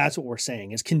that, that's what we're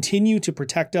saying is continue to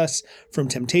protect us from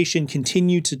temptation,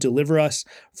 continue to deliver us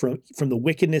from the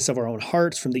wickedness of our own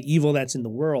hearts, from the evil that's in the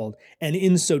world. And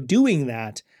in so doing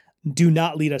that, do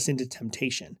not lead us into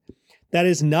temptation. That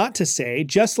is not to say,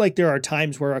 just like there are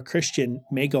times where a Christian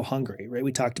may go hungry, right?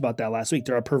 We talked about that last week.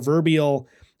 There are proverbial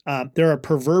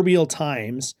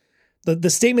times. The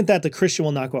statement that the Christian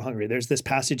will not go hungry. There's this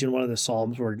passage in one of the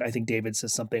Psalms where I think David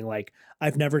says something like,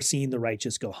 "I've never seen the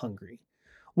righteous go hungry."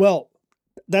 Well,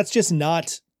 that's just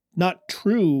not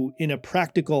true in a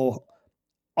practical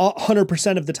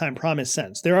 100% of the time promise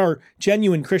sense. There are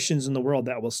genuine Christians in the world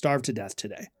that will starve to death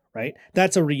today, right?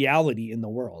 That's a reality in the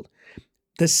world.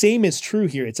 The same is true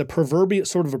here. It's a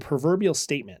proverbial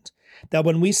statement that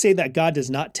when we say that God does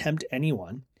not tempt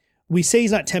anyone, we say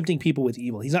he's not tempting people with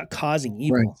evil. He's not causing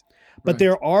evil. Right. But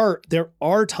there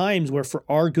are times where for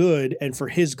our good and for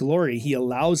his glory, he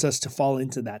allows us to fall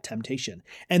into that temptation.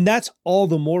 And that's all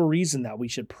the more reason that we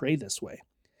should pray this way.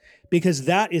 Because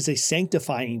that is a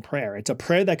sanctifying prayer. It's a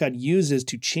prayer that God uses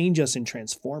to change us and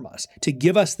transform us, to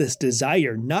give us this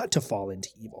desire not to fall into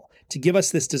evil, to give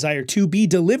us this desire to be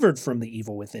delivered from the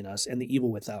evil within us and the evil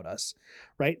without us,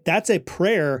 right? That's a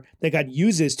prayer that God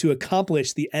uses to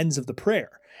accomplish the ends of the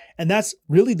prayer. And that's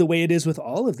really the way it is with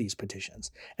all of these petitions.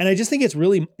 And I just think it's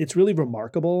really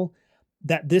remarkable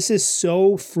that this is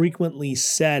so frequently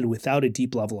said without a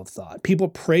deep level of thought. People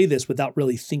pray this without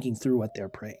really thinking through what they're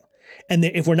praying. And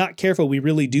if we're not careful, we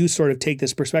really do sort of take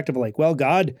this perspective of like, well,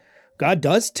 God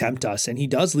does tempt us and he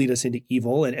does lead us into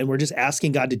evil. And we're just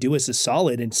asking God to do us a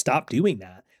solid and stop doing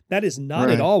that. That is not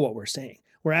at all what we're saying.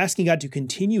 We're asking God to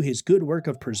continue his good work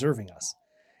of preserving us.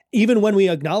 Even when we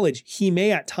acknowledge he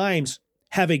may at times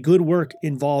have a good work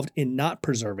involved in not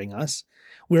preserving us,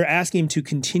 we're asking him to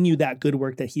continue that good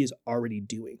work that he is already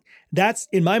doing. That's,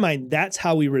 in my mind, that's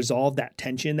how we resolve that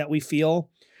tension that we feel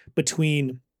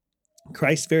between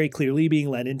Christ very clearly being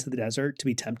led into the desert to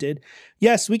be tempted.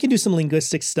 Yes, we can do some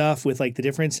linguistic stuff with like the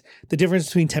difference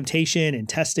between temptation and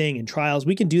testing and trials.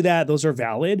 We can do that. Those are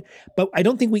valid, but I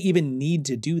don't think we even need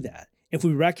to do that. If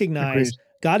we recognize Agreed.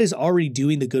 God is already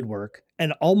doing the good work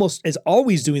and almost is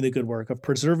always doing the good work of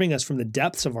preserving us from the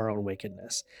depths of our own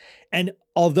wickedness. And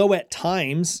although at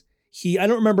times I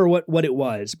don't remember what it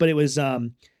was, but it was,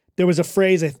 there was a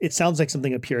phrase, it sounds like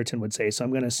something a Puritan would say, so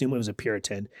I'm going to assume it was a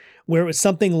Puritan, where it was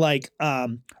something like,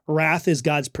 wrath is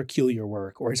God's peculiar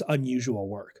work or his unusual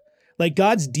work. Like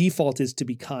God's default is to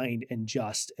be kind and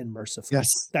just and merciful.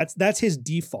 Yes. That's his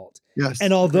default. Yes.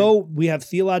 And although we have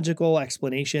theological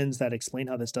explanations that explain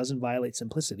how this doesn't violate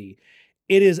simplicity,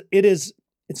 it's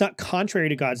not contrary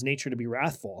to God's nature to be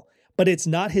wrathful, but it's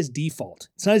not his default.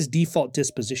 It's not his default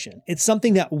disposition. It's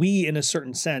something that we, in a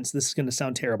certain sense, this is going to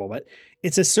sound terrible, but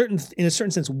in a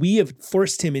certain sense, we have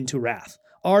forced him into wrath.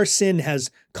 Our sin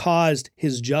has caused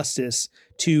his justice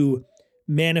to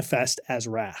manifest as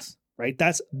wrath, right?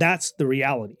 That's the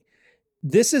reality.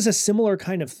 This is a similar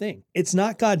kind of thing. It's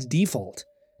not God's default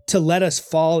to let us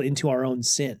fall into our own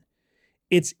sin.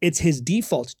 It's his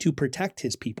default to protect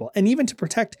his people and even to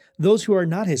protect those who are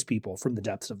not his people from the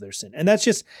depths of their sin. And that's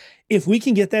just, if we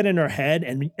can get that in our head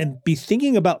and be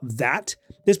thinking about that,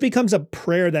 this becomes a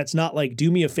prayer that's not like,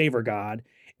 do me a favor, God.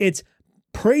 It's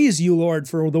praise you, Lord,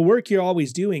 for the work you're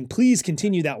always doing. Please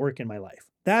continue that work in my life.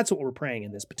 That's what we're praying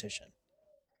in this petition.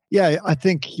 Yeah, I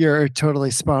think you're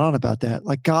totally spot on about that.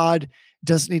 Like God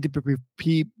doesn't need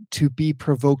to be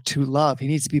provoked to love. He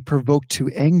needs to be provoked to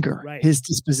anger. Right. His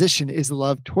disposition is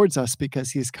love towards us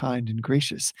because he is kind and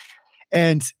gracious.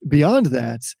 And beyond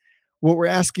that, what we're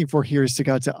asking for here is to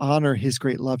God to honor his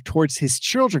great love towards his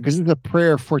children, because it's a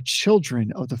prayer for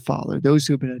children of the Father, those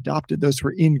who have been adopted, those who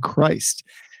are in Christ,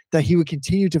 that he would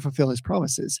continue to fulfill his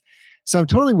promises. So I'm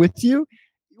totally with you.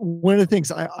 One of the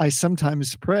things I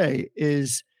sometimes pray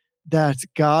is that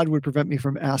God would prevent me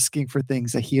from asking for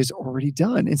things that he has already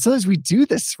done. And sometimes we do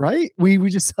this, right? We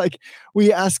just like,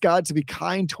 we ask God to be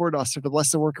kind toward us or to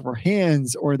bless the work of our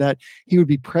hands or that he would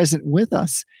be present with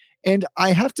us. And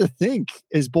I have to think,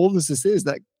 as bold as this is,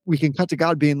 that we can cut to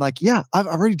God being like, yeah, I've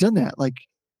already done that. Like,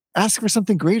 ask for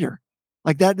something greater.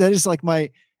 Like that is like my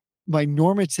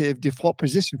normative default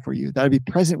position for you, that I'd be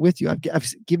present with you.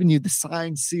 I've given you the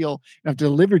sign, seal, and I've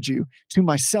delivered you to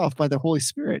myself by the Holy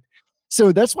Spirit.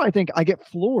 So that's why I think I get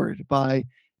floored by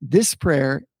this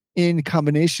prayer in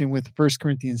combination with 1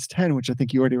 Corinthians 10, which I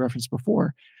think you already referenced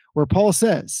before, where Paul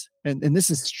says, and this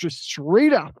is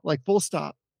straight up, like full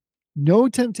stop, no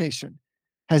temptation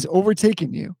has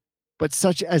overtaken you, but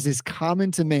such as is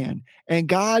common to man. And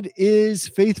God is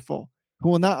faithful, who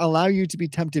will not allow you to be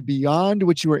tempted beyond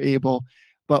what you are able,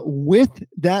 but with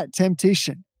that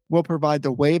temptation will provide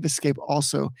the way of escape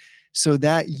also, so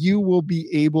that you will be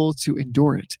able to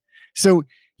endure it. So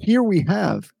here we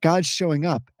have God showing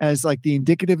up as like the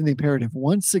indicative and the imperative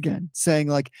once again, saying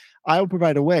like, I will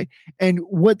provide a way. And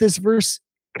what this verse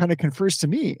kind of confers to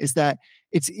me is that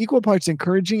it's equal parts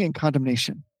encouraging and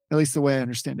condemnation, at least the way I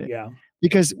understand it. Yeah.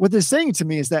 Because what they're saying to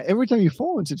me is that every time you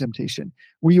fall into temptation,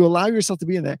 where you allow yourself to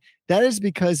be in that is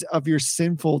because of your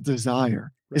sinful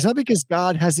desire. Right. It's not because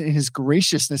God hasn't in his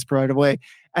graciousness provided a way,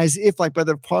 as if like by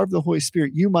the power of the Holy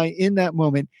Spirit, you might in that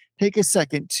moment take a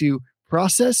second to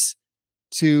process,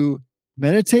 to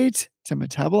meditate, to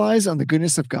metabolize on the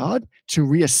goodness of God, to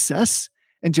reassess,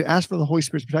 and to ask for the Holy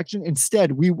Spirit's protection.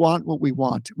 Instead, we want what we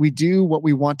want. We do what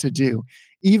we want to do,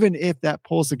 even if that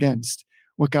pulls against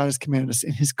what God has commanded us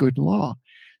in his good law.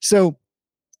 So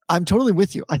I'm totally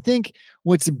with you. I think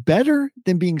what's better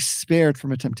than being spared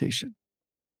from a temptation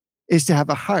is to have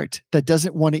a heart that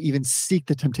doesn't want to even seek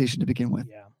the temptation to begin with.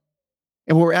 Yeah.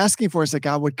 And what we're asking for is that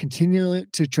God would continue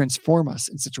to transform us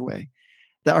in such a way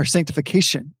that our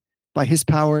sanctification by his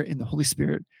power in the Holy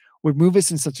Spirit would move us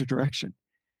in such a direction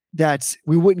that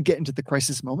we wouldn't get into the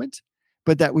crisis moment,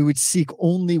 but that we would seek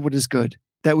only what is good,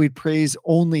 that we'd praise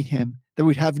only him, that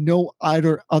we'd have no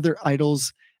other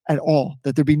idols at all,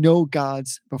 that there'd be no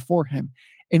gods before him.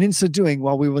 And in so doing,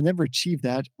 while we will never achieve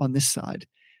that on this side,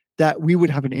 that we would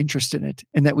have an interest in it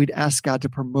and that we'd ask God to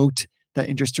promote that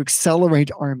interest, to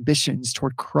accelerate our ambitions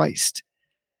toward Christ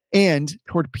and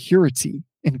toward purity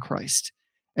in Christ.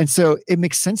 And so it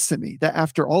makes sense to me that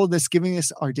after all of this, giving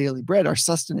us our daily bread, our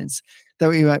sustenance, that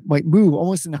we might move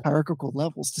almost in hierarchical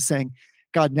levels to saying,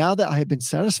 God, now that I have been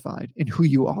satisfied in who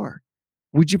you are,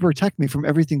 would you protect me from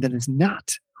everything that is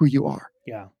not who you are?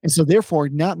 Yeah. And so therefore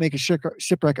not make a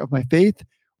shipwreck of my faith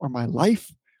or my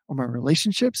life or my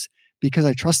relationships, because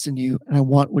I trust in you and I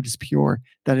want what is pure.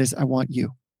 That is, I want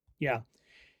you. Yeah.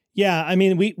 Yeah. I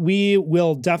mean, we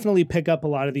will definitely pick up a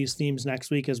lot of these themes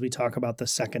next week as we talk about the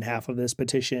second half of this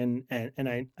petition.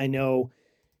 And I know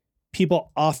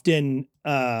people often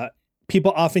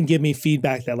give me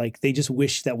feedback that like they just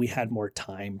wish that we had more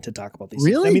time to talk about these.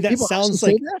 Really? Things. I mean, that people sounds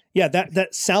like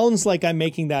that sounds like I'm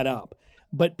making that up.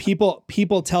 But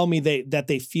people tell me that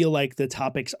they feel like the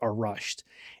topics are rushed.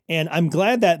 And I'm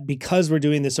glad that because we're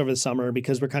doing this over the summer,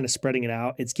 because we're kind of spreading it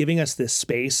out, it's giving us this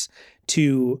space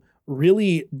to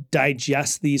really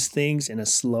digest these things in a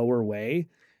slower way.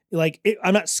 Like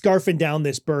I'm not scarfing down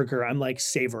this burger. I'm like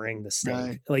savoring the steak.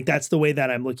 Right. Like that's the way that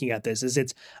I'm looking at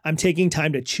this. I'm taking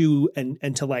time to chew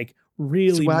and to like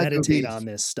really meditate on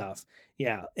this stuff.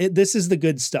 Yeah, this is the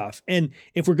good stuff. And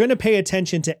if we're going to pay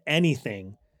attention to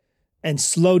anything and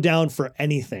slow down for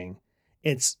anything,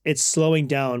 it's slowing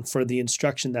down for the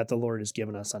instruction that the Lord has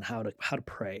given us on how to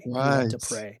pray, right. To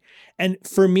pray. And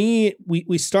for me, when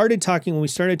we started talking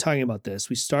about this,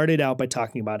 we started out by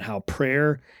talking about how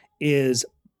prayer is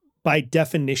by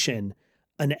definition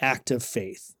an act of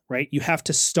faith, right? You have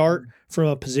to start from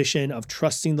a position of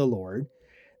trusting the Lord.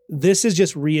 This has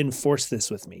just reinforced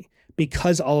this with me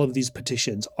because all of these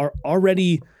petitions are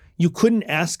already, you couldn't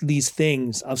ask these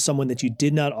things of someone that you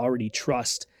did not already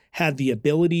trust had the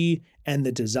ability and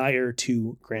the desire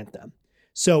to grant them.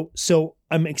 So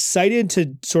I'm excited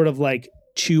to sort of like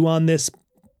chew on this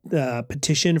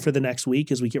petition for the next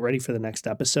week as we get ready for the next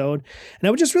episode. And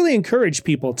I would just really encourage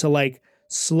people to like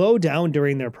slow down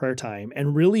during their prayer time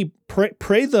and really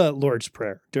pray the Lord's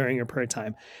Prayer during your prayer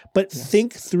time, but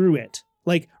think through it.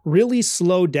 Like really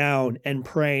slow down and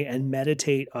pray and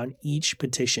meditate on each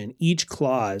petition, each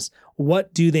clause.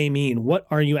 What do they mean? What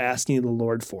are you asking the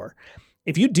Lord for?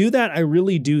 If you do that, I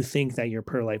really do think that your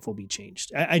prayer life will be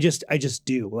changed. I just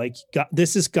do. Like God,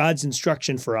 this is God's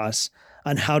instruction for us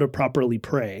on how to properly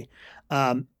pray.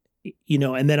 And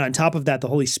then on top of that, the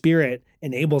Holy Spirit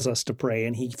enables us to pray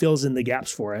and he fills in the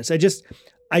gaps for us.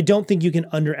 I don't think you can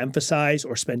underemphasize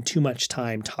or spend too much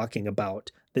time talking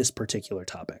about this particular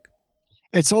topic.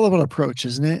 It's all about approach,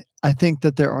 isn't it? I think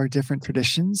that there are different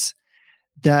traditions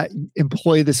that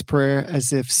employ this prayer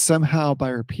as if somehow by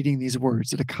repeating these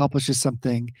words, it accomplishes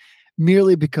something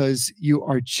merely because you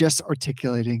are just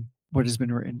articulating what has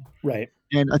been written. Right.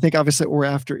 And I think obviously what we're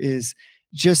after is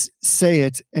just say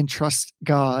it and trust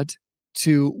God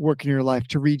to work in your life,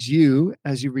 to read you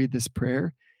as you read this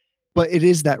prayer. But it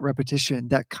is that repetition,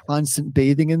 that constant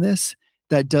bathing in this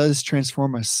that does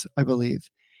transform us, I believe.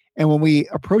 And when we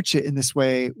approach it in this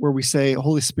way, where we say,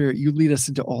 Holy Spirit, you lead us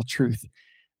into all truth.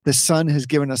 The Son has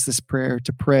given us this prayer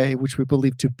to pray, which we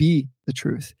believe to be the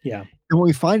truth. Yeah. And what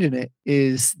we find in it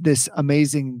is this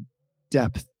amazing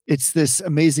depth. It's this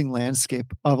amazing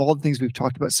landscape of all the things we've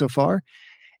talked about so far.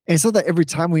 And it's not that every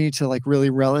time we need to like really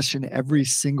relish in every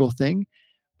single thing,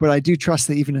 but I do trust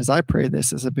that even as I pray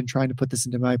this, as I've been trying to put this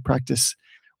into my practice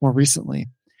more recently,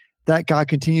 that God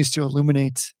continues to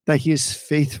illuminate, that he is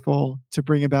faithful to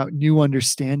bring about new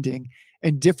understanding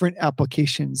and different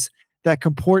applications that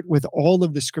comport with all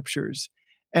of the scriptures.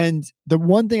 And the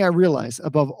one thing I realize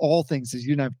above all things, as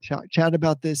you and I have chatted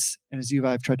about this, and as you and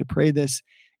I have tried to pray this,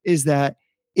 is that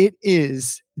it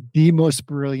is the most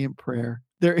brilliant prayer.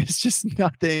 There is just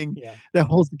nothing that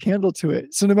holds the candle to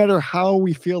it. So no matter how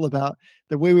we feel about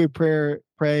the way we pray,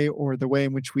 or the way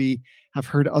in which we have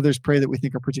heard others pray that we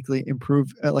think are particularly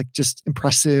just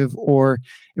impressive or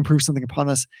improve something upon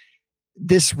us,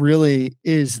 this really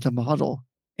is the model.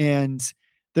 And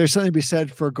there's something to be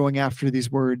said for going after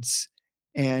these words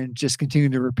and just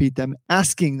continuing to repeat them,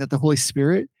 asking that the Holy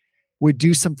Spirit would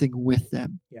do something with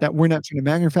them, that we're not trying to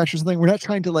manufacture something. We're not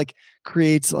trying to like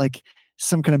create like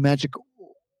some kind of magic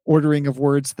ordering of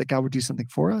words that God would do something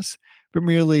for us, but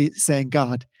merely saying,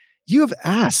 God, you have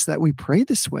asked that we pray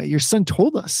this way. Your Son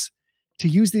told us to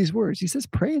use these words. He says,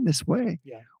 pray in this way.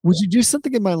 Yeah. Would you do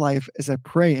something in my life as I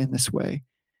pray in this way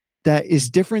that is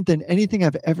different than anything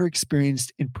I've ever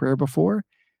experienced in prayer before?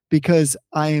 Because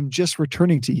I am just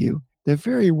returning to you the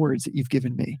very words that you've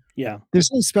given me. Yeah. There's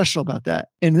something special about that.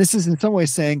 And this is in some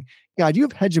ways saying, God, you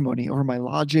have hegemony over my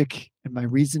logic and my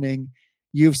reasoning.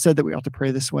 You've said that we ought to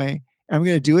pray this way. And I'm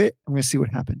going to do it. I'm going to see what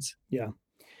happens. Yeah.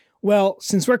 Well,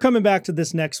 since we're coming back to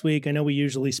this next week, I know we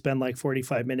usually spend like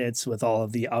 45 minutes with all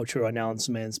of the outro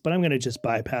announcements, but I'm going to just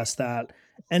bypass that.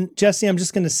 And Jesse, I'm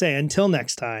just going to say, until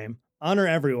next time, honor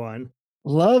everyone.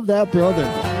 Love that brother.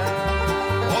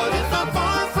 What if I'm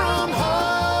far from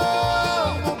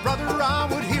home? Oh, brother, I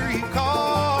would hear you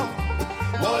call.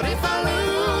 What if I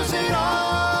lose it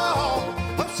all?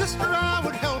 Oh, sister, I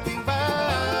would help you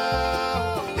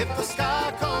out if the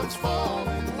sky comes falling.